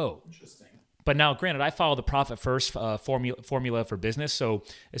like, whoa. Interesting. But now, granted, I follow the Profit First formula for business. So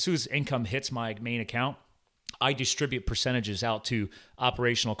as soon as income hits my main account, I distribute percentages out to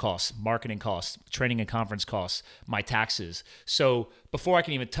operational costs, marketing costs, training and conference costs, my taxes. So before I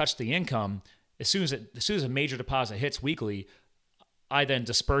can even touch the income, as soon as a major deposit hits weekly, I then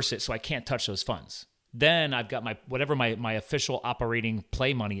disperse it so I can't touch those funds. Then I've got my official operating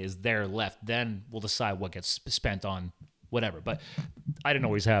play money is there left. Then we'll decide what gets spent on whatever. But I didn't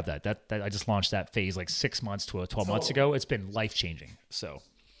always have that. That I just launched that phase like 6 months to 12 months ago. It's been life-changing. So,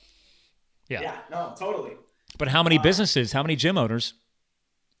 yeah. Yeah, no, totally. But how many businesses, how many gym owners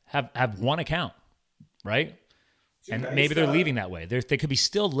have one account, right? And maybe they're leaving that way. They could be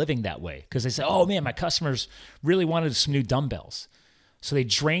still living that way because they say, oh, man, my customers really wanted some new dumbbells. So they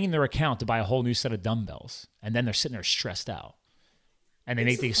drain their account to buy a whole new set of dumbbells. And then they're sitting there stressed out. And they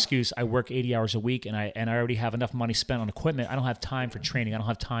make the excuse, I work 80 hours a week and I already have enough money spent on equipment. I don't have time for training. I don't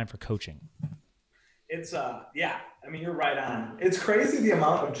have time for coaching. It's, yeah, I mean, you're right on. It's crazy the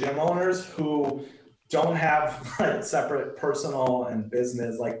amount of gym owners who don't have like separate personal and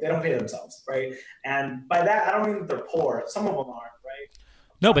business, like they don't pay themselves, right? And by that, I don't mean that they're poor. Some of them aren't, right?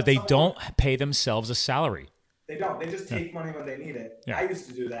 No, but they don't pay themselves a salary. They don't. They just take money when they need it. Yeah. I used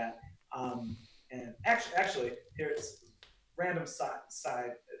to do that. And actually, here's random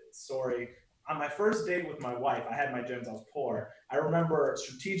side story. On my first date with my wife, I had my gyms, I was poor. I remember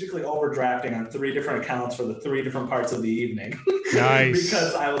strategically overdrafting on 3 different accounts for the 3 different parts of the evening. Nice.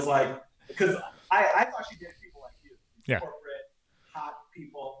 Because I was like, I thought she did people like you, corporate, hot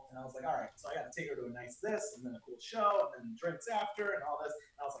people. And I was like, all right, so I got to take her to a nice this and then a cool show and then drinks after and all this.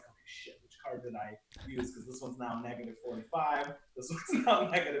 And I was like, okay, shit, which card did I use? Because this one's now -45. This one's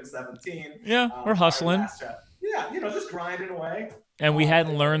now -17. Yeah, we're hustling. Yeah, just grinding away. And we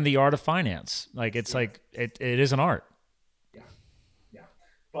hadn't learned the art of finance. Like, it's like, it is an art. Yeah.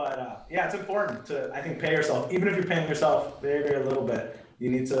 But, it's important to, I think, pay yourself. Even if you're paying yourself very, very little bit, you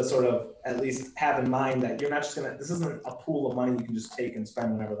need to sort of at least have in mind that you're not just this isn't a pool of money you can just take and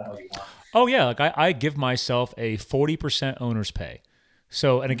spend whenever the hell you want. Oh, yeah. Like, I give myself a 40% owner's pay.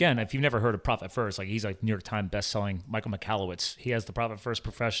 So, and again, if you've never heard of Profit First, like he's like New York Times bestselling Michael Michalowicz. He has the Profit First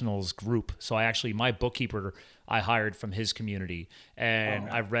Professionals group. So my bookkeeper, I hired from his community and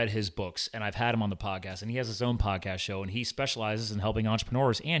I've read his books and I've had him on the podcast and he has his own podcast show and he specializes in helping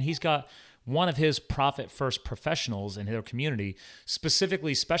entrepreneurs and he's got one of his Profit First professionals in their community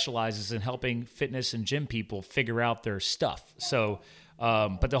specifically specializes in helping fitness and gym people figure out their stuff. So,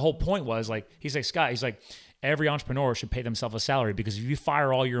 but the whole point was like, he's like, Scott, he's like, every entrepreneur should pay themselves a salary because if you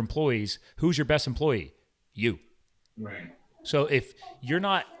fire all your employees, who's your best employee? You. Right. So if you're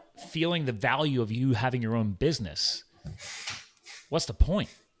not feeling the value of you having your own business, what's the point?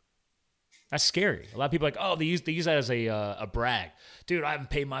 That's scary. A lot of people are like, oh, they use that as a brag. Dude, I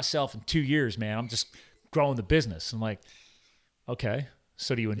haven't paid myself in 2 years, man. I'm just growing the business. I'm like, okay,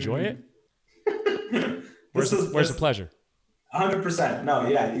 so do you enjoy it? Where's the pleasure? 100%. No,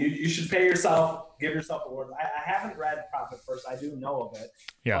 yeah, you should pay yourself. Give yourself awards. I haven't read Profit First. I do know of it.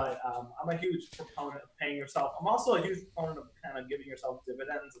 Yeah. But I'm a huge proponent of paying yourself. I'm also a huge proponent of kind of giving yourself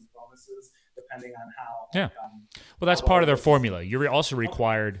dividends and bonuses depending on how. Yeah. Well, that's part of their formula. You're also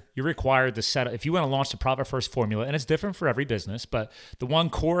required. You're required to set up if you want to launch the Profit First formula, and it's different for every business. But the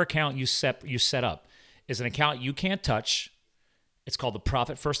one core account you set up is an account you can't touch. It's called the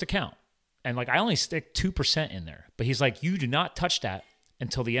Profit First account. And like, I only stick 2% in there, but he's like, you do not touch that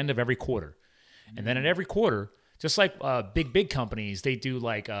until the end of every quarter. And then at every quarter, just like big companies, they do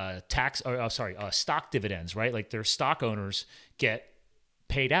like stock dividends, right? Like their stock owners get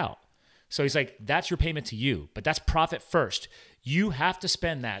paid out. So he's like, that's your payment to you, but that's profit first. You have to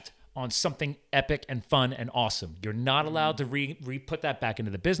spend that on something epic and fun and awesome. You're not allowed to put that back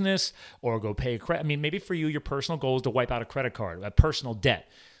into the business or go pay a credit. I mean, maybe for you, your personal goal is to wipe out a credit card, a personal debt.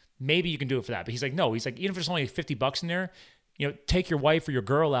 Maybe you can do it for that. But he's like, no, he's like, even if there's only $50 in there, take your wife or your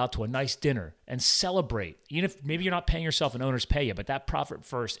girl out to a nice dinner and celebrate. Even if maybe you're not paying yourself an owner's pay yet, but that profit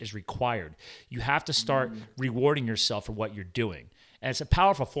first is required. You have to start rewarding yourself for what you're doing. And it's a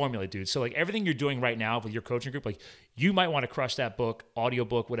powerful formula, dude. So like everything you're doing right now with your coaching group, like you might want to crush that book,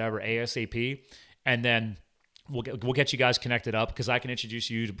 audiobook, whatever, ASAP. And then we'll get you guys connected up because I can introduce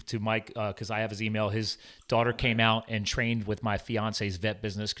you to Mike because I have his email. His daughter came out and trained with my fiance's vet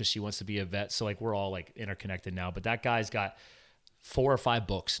business because she wants to be a vet. So like we're all like interconnected now. But that guy's got 4 or 5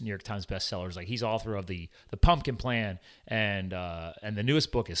 books, New York Times bestsellers. Like he's author of the Pumpkin Plan and the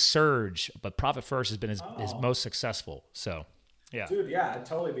newest book is Surge. But Profit First has been his most successful. So. Yeah. Dude, yeah, I'd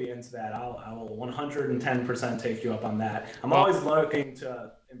totally be into that. I will 110% take you up on that. I'm always looking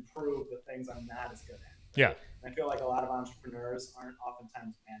to improve the things I'm not as good at. Yeah. And I feel like a lot of entrepreneurs aren't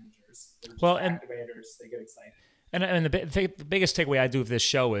oftentimes managers. They're just activators. They get excited. And the biggest takeaway I do with this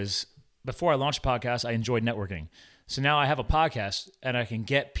show is before I launched a podcast, I enjoyed networking. So now I have a podcast and I can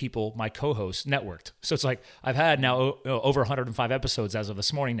get people, my co-hosts, networked. So it's like I've had now over 105 episodes as of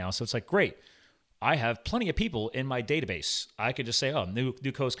this morning now. So it's like, great. I have plenty of people in my database. I could just say, oh, new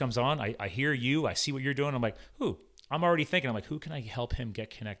coach comes on. I hear you. I see what you're doing. I'm like, who? I'm already thinking. I'm like, who can I help him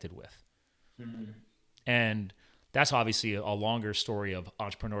get connected with? Mm-hmm. And that's obviously a longer story of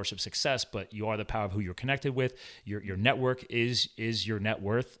entrepreneurship success, but you are the power of who you're connected with. Your network is your net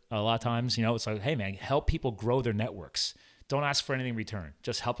worth. A lot of times, it's like, hey, man, help people grow their networks. Don't ask for anything in return.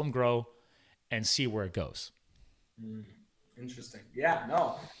 Just help them grow and see where it goes. Mm. Interesting. Yeah,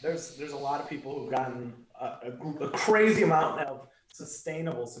 no, there's a lot of people who've gotten a crazy amount of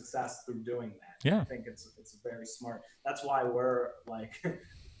sustainable success through doing that. Yeah. I think it's very smart. That's why we're like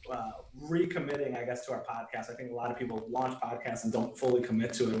recommitting, I guess, to our podcast. I think a lot of people launch podcasts and don't fully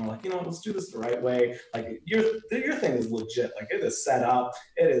commit to it. And we're like, let's do this the right way. Like your thing is legit. Like it is set up.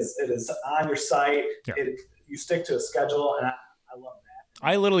 It is on your site. Yeah. You stick to a schedule, and I love that.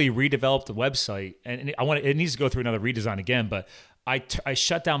 I literally redeveloped the website, and it needs to go through another redesign again. But I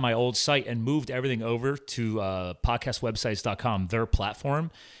shut down my old site and moved everything over to podcastwebsites.com, their platform,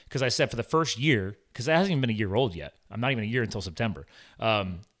 because I said for the first year, because it hasn't even been a year old yet. I'm not even a year until September.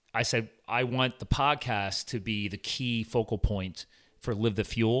 I said I want the podcast to be the key focal point for Live the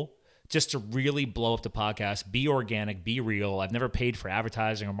Fuel, just to really blow up the podcast, be organic, be real. I've never paid for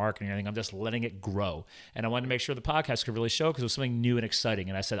advertising or marketing or anything. I'm just letting it grow. And I wanted to make sure the podcast could really show because it was something new and exciting.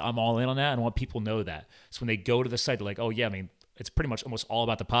 And I said, I'm all in on that. And I want people to know that. So when they go to the site, they're like, oh, yeah, I mean, it's pretty much almost all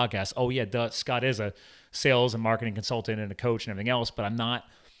about the podcast. Oh, yeah, Scott is a sales and marketing consultant and a coach and everything else. But I'm not,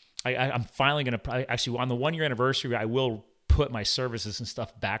 I'm finally going to, actually, on the 1-year anniversary, I will put my services and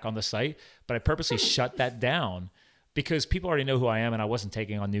stuff back on the site. But I purposely shut that down because people already know who I am and I wasn't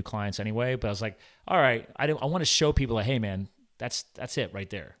taking on new clients anyway. But I was like, all right, I want to show people like, hey, man, that's it right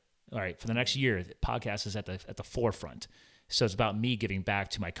there. All right, for the next year, the podcast is at the forefront. So it's about me giving back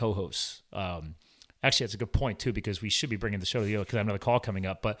to my co-hosts. Actually, that's a good point, too, because we should be bringing the show to you because I have another call coming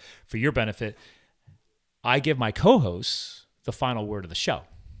up. But for your benefit, I give my co-hosts the final word of the show.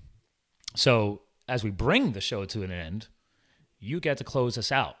 So as we bring the show to an end, you get to close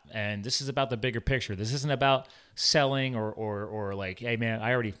us out. And this is about the bigger picture. This isn't about selling or like, hey, man,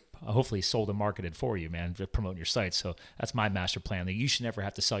 I already hopefully sold and marketed for you, man, to promote your site. So that's my master plan. That you should never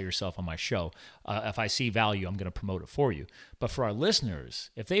have to sell yourself on my show. If I see value, I'm going to promote it for you. But for our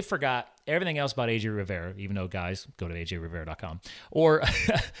listeners, if they forgot everything else about AJ Rivera, even though, guys, go to ajrivera.com, or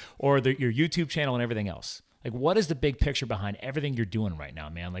your YouTube channel and everything else, like, what is the big picture behind everything you're doing right now,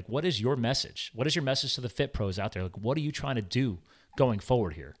 man? Like, what is your message? What is your message to the fit pros out there? Like, what are you trying to do going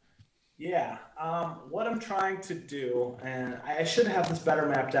forward here? Yeah, what I'm trying to do, and I should have this better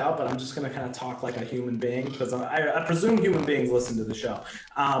mapped out, but I'm just going to kind of talk like a human being because I presume human beings listen to the show.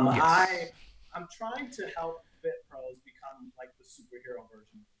 Yes. I'm trying to help fit pros become like the superhero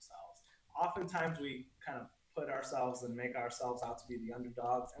version of themselves. Oftentimes we kind of put ourselves and make ourselves out to be the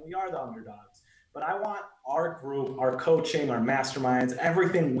underdogs, and we are the underdogs. But I want our group, our coaching, our masterminds,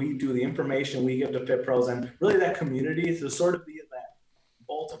 everything we do, the information we give to fit pros, and really that community to sort of be that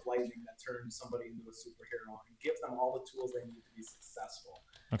bolt of lightning that turns somebody into a superhero and gives them all the tools they need to be successful.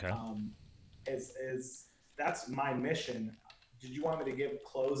 Okay. That's my mission. did you want me to give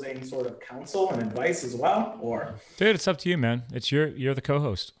closing sort of counsel and advice as well, or? Dude, it's up to you, man. You're the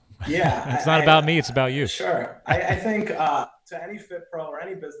co-host. Yeah. It's not about me. It's about you. Sure. I think to any fit pro or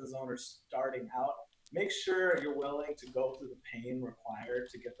any business owner starting out, make sure you're willing to go through the pain required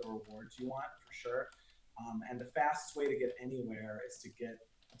to get the rewards you want, for sure. And the fastest way to get anywhere is to get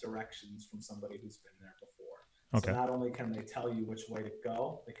directions from somebody who's been there before. Okay. So not only can they tell you which way to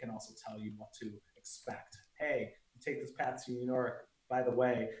go, they can also tell you what to expect. Hey, you take this path to New York. By the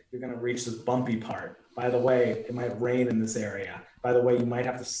way, you're going to reach this bumpy part. By the way, it might rain in this area. By the way, you might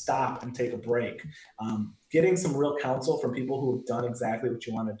have to stop and take a break. Getting some real counsel from people who have done exactly what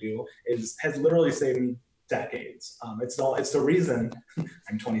you want to do has literally saved me decades. It's the reason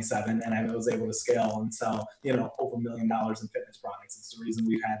I'm 27 and I was able to scale and sell, over $1 million in fitness products. It's the reason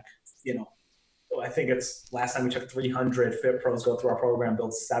we've had, I think it's last time we took 300 fit pros go through our program,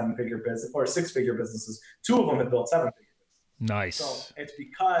 build 7-figure business or 6-figure businesses. 2 of them have built 7-figure businesses. Nice. So it's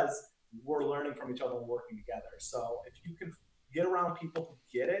because we're learning from each other and working together. So if you can get around people who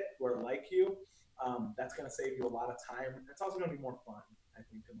get it, who are like you, that's going to save you a lot of time. It's also going to be more fun, I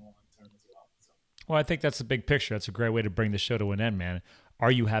think, in the long term as well. So. Well, I think that's the big picture. That's a great way to bring the show to an end, man. Are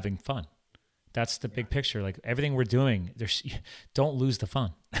you having fun? That's the big picture. Like everything we're doing, don't lose the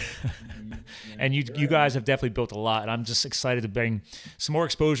fun. And you guys have definitely built a lot. And I'm just excited to bring some more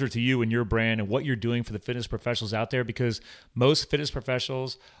exposure to you and your brand and what you're doing for the fitness professionals out there, because most fitness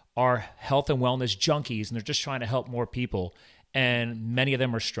professionals are health and wellness junkies and they're just trying to help more people. And many of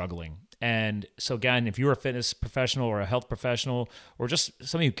them are struggling. And so again, if you're a fitness professional or a health professional or just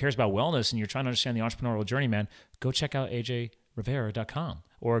somebody who cares about wellness and you're trying to understand the entrepreneurial journey, man, go check out ajrivera.com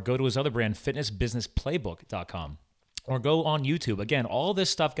or go to his other brand, fitnessbusinessplaybook.com. Or go on YouTube. Again, all this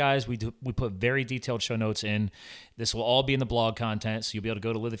stuff, guys, we put very detailed show notes in. This will all be in the blog content, so you'll be able to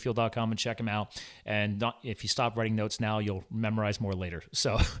go to livethefuel.com and check them out. And if you stop writing notes now, you'll memorize more later.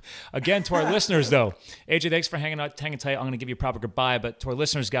 So, again, to our listeners, though, AJ, thanks for hanging tight. I'm going to give you a proper goodbye. But to our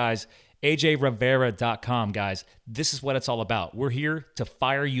listeners, guys, ajrivera.com, guys, this is what it's all about. We're here to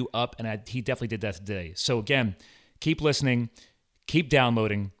fire you up, and he definitely did that today. So, again, keep listening, keep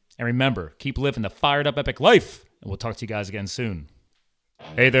downloading, and remember, keep living the fired up epic life. And we'll talk to you guys again soon.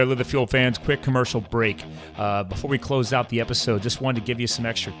 Hey there, Live the Fuel fans. Quick commercial break. Before we close out the episode, just wanted to give you some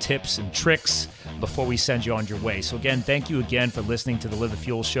extra tips and tricks before we send you on your way. So again, thank you again for listening to the Live the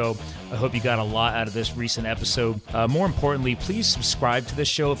Fuel show. I hope you got a lot out of this recent episode. More importantly, please subscribe to this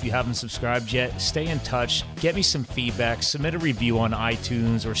show if you haven't subscribed yet. Stay in touch. Get me some feedback. Submit a review on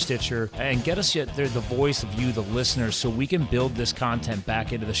iTunes or Stitcher. And get us the voice of you, the listeners, so we can build this content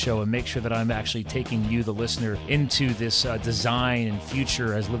back into the show and make sure that I'm actually taking you, the listener, into this design and future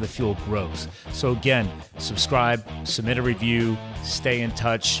as Live the Fuel grows. So again, subscribe, submit a review, stay in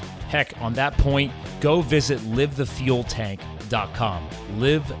touch. Heck, on that point, go visit livethefueltank.com.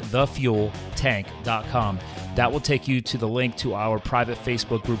 livethefueltank.com. That will take you to the link to our private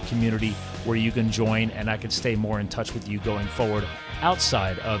Facebook group community where you can join and I can stay more in touch with you going forward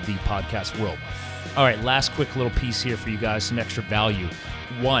outside of the podcast world. All right, last quick little piece here for you guys, some extra value.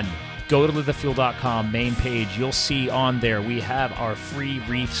 1, go to livethefuel.com main page. You'll see on there we have our free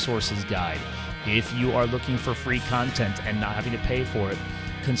resources guide. If you are looking for free content and not having to pay for it,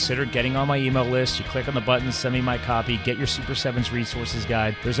 consider getting on my email list. You click on the button, send me my copy, get your Super 7s resources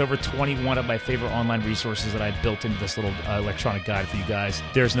guide. There's over 21 of my favorite online resources that I've built into this little electronic guide for you guys.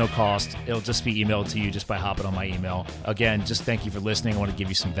 There's no cost. It'll just be emailed to you just by hopping on my email. Again, just thank you for listening. I want to give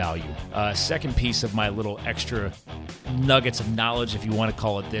you some value. Second piece of my little extra nuggets of knowledge, if you want to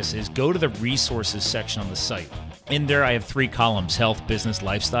call it this, is go to the resources section on the site. In there, I have 3 columns, health, business,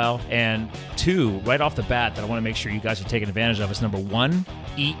 lifestyle, and 2 right off the bat that I want to make sure you guys are taking advantage of is number 1,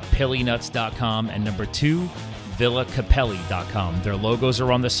 eatpillynuts.com, and number 2, villacapelli.com. Their logos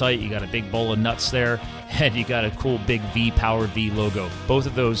are on the site. You got a big bowl of nuts there, and you got a cool big V, Power V logo. Both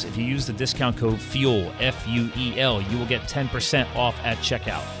of those, if you use the discount code FUEL, F-U-E-L, you will get 10% off at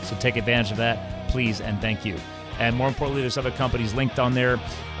checkout. So take advantage of that, please, and thank you. And more importantly, there's other companies linked on there.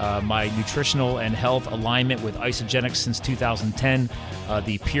 My nutritional and health alignment with Isogenics since 2010.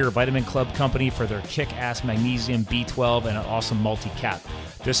 The Pure Vitamin Club company for their kick-ass magnesium, B12, and an awesome multi-cap.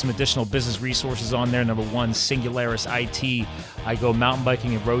 There's some additional business resources on there. Number 1, Singularis IT. I go mountain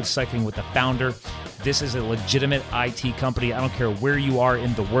biking and road cycling with the founder. This is a legitimate IT company. I don't care where you are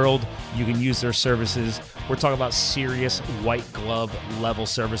in the world, you can use their services. We're talking about serious white glove level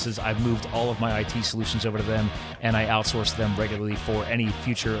services. I've moved all of my IT solutions over to them, and I outsource them regularly for any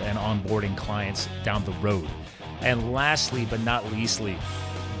future and onboarding clients down the road. And lastly, but not leastly,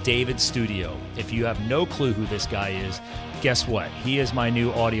 David Studio. If you have no clue who this guy is, guess what? He is my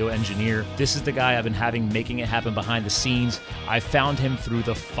new audio engineer. This is the guy I've been having making it happen behind the scenes. I found him through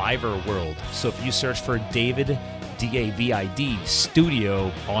the Fiverr world. So if you search for David, D-A-V-I-D,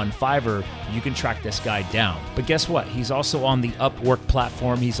 Studio on Fiverr, you can track this guy down. But guess what? He's also on the Upwork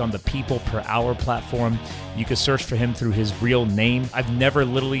platform. He's on the People Per Hour platform. You can search for him through his real name. I've never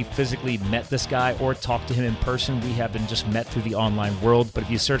literally physically met this guy or talked to him in person. We have been just met through the online world. But if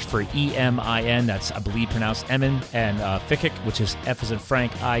you search for E-M-I-N, that's I believe pronounced Emin, and Fikic, which is F as in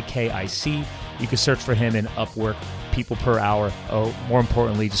Frank, I-K-I-C, you can search for him in Upwork, People Per Hour, or more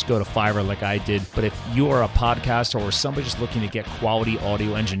importantly, just go to Fiverr like I did. But if you are a podcaster or somebody just looking to get quality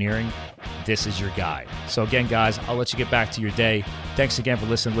audio engineering, this is your guy. So again, guys, I'll let you get back to your day. Thanks again for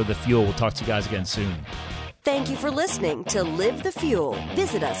listening to Live the Fuel. We'll talk to you guys again soon. Thank you for listening to Live the Fuel.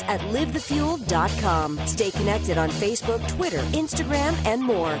 Visit us at livethefuel.com. Stay connected on Facebook, Twitter, Instagram, and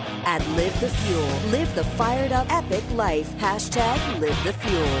more at Live the Fuel. Live the fired up epic life.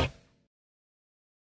 #LiveTheFuel.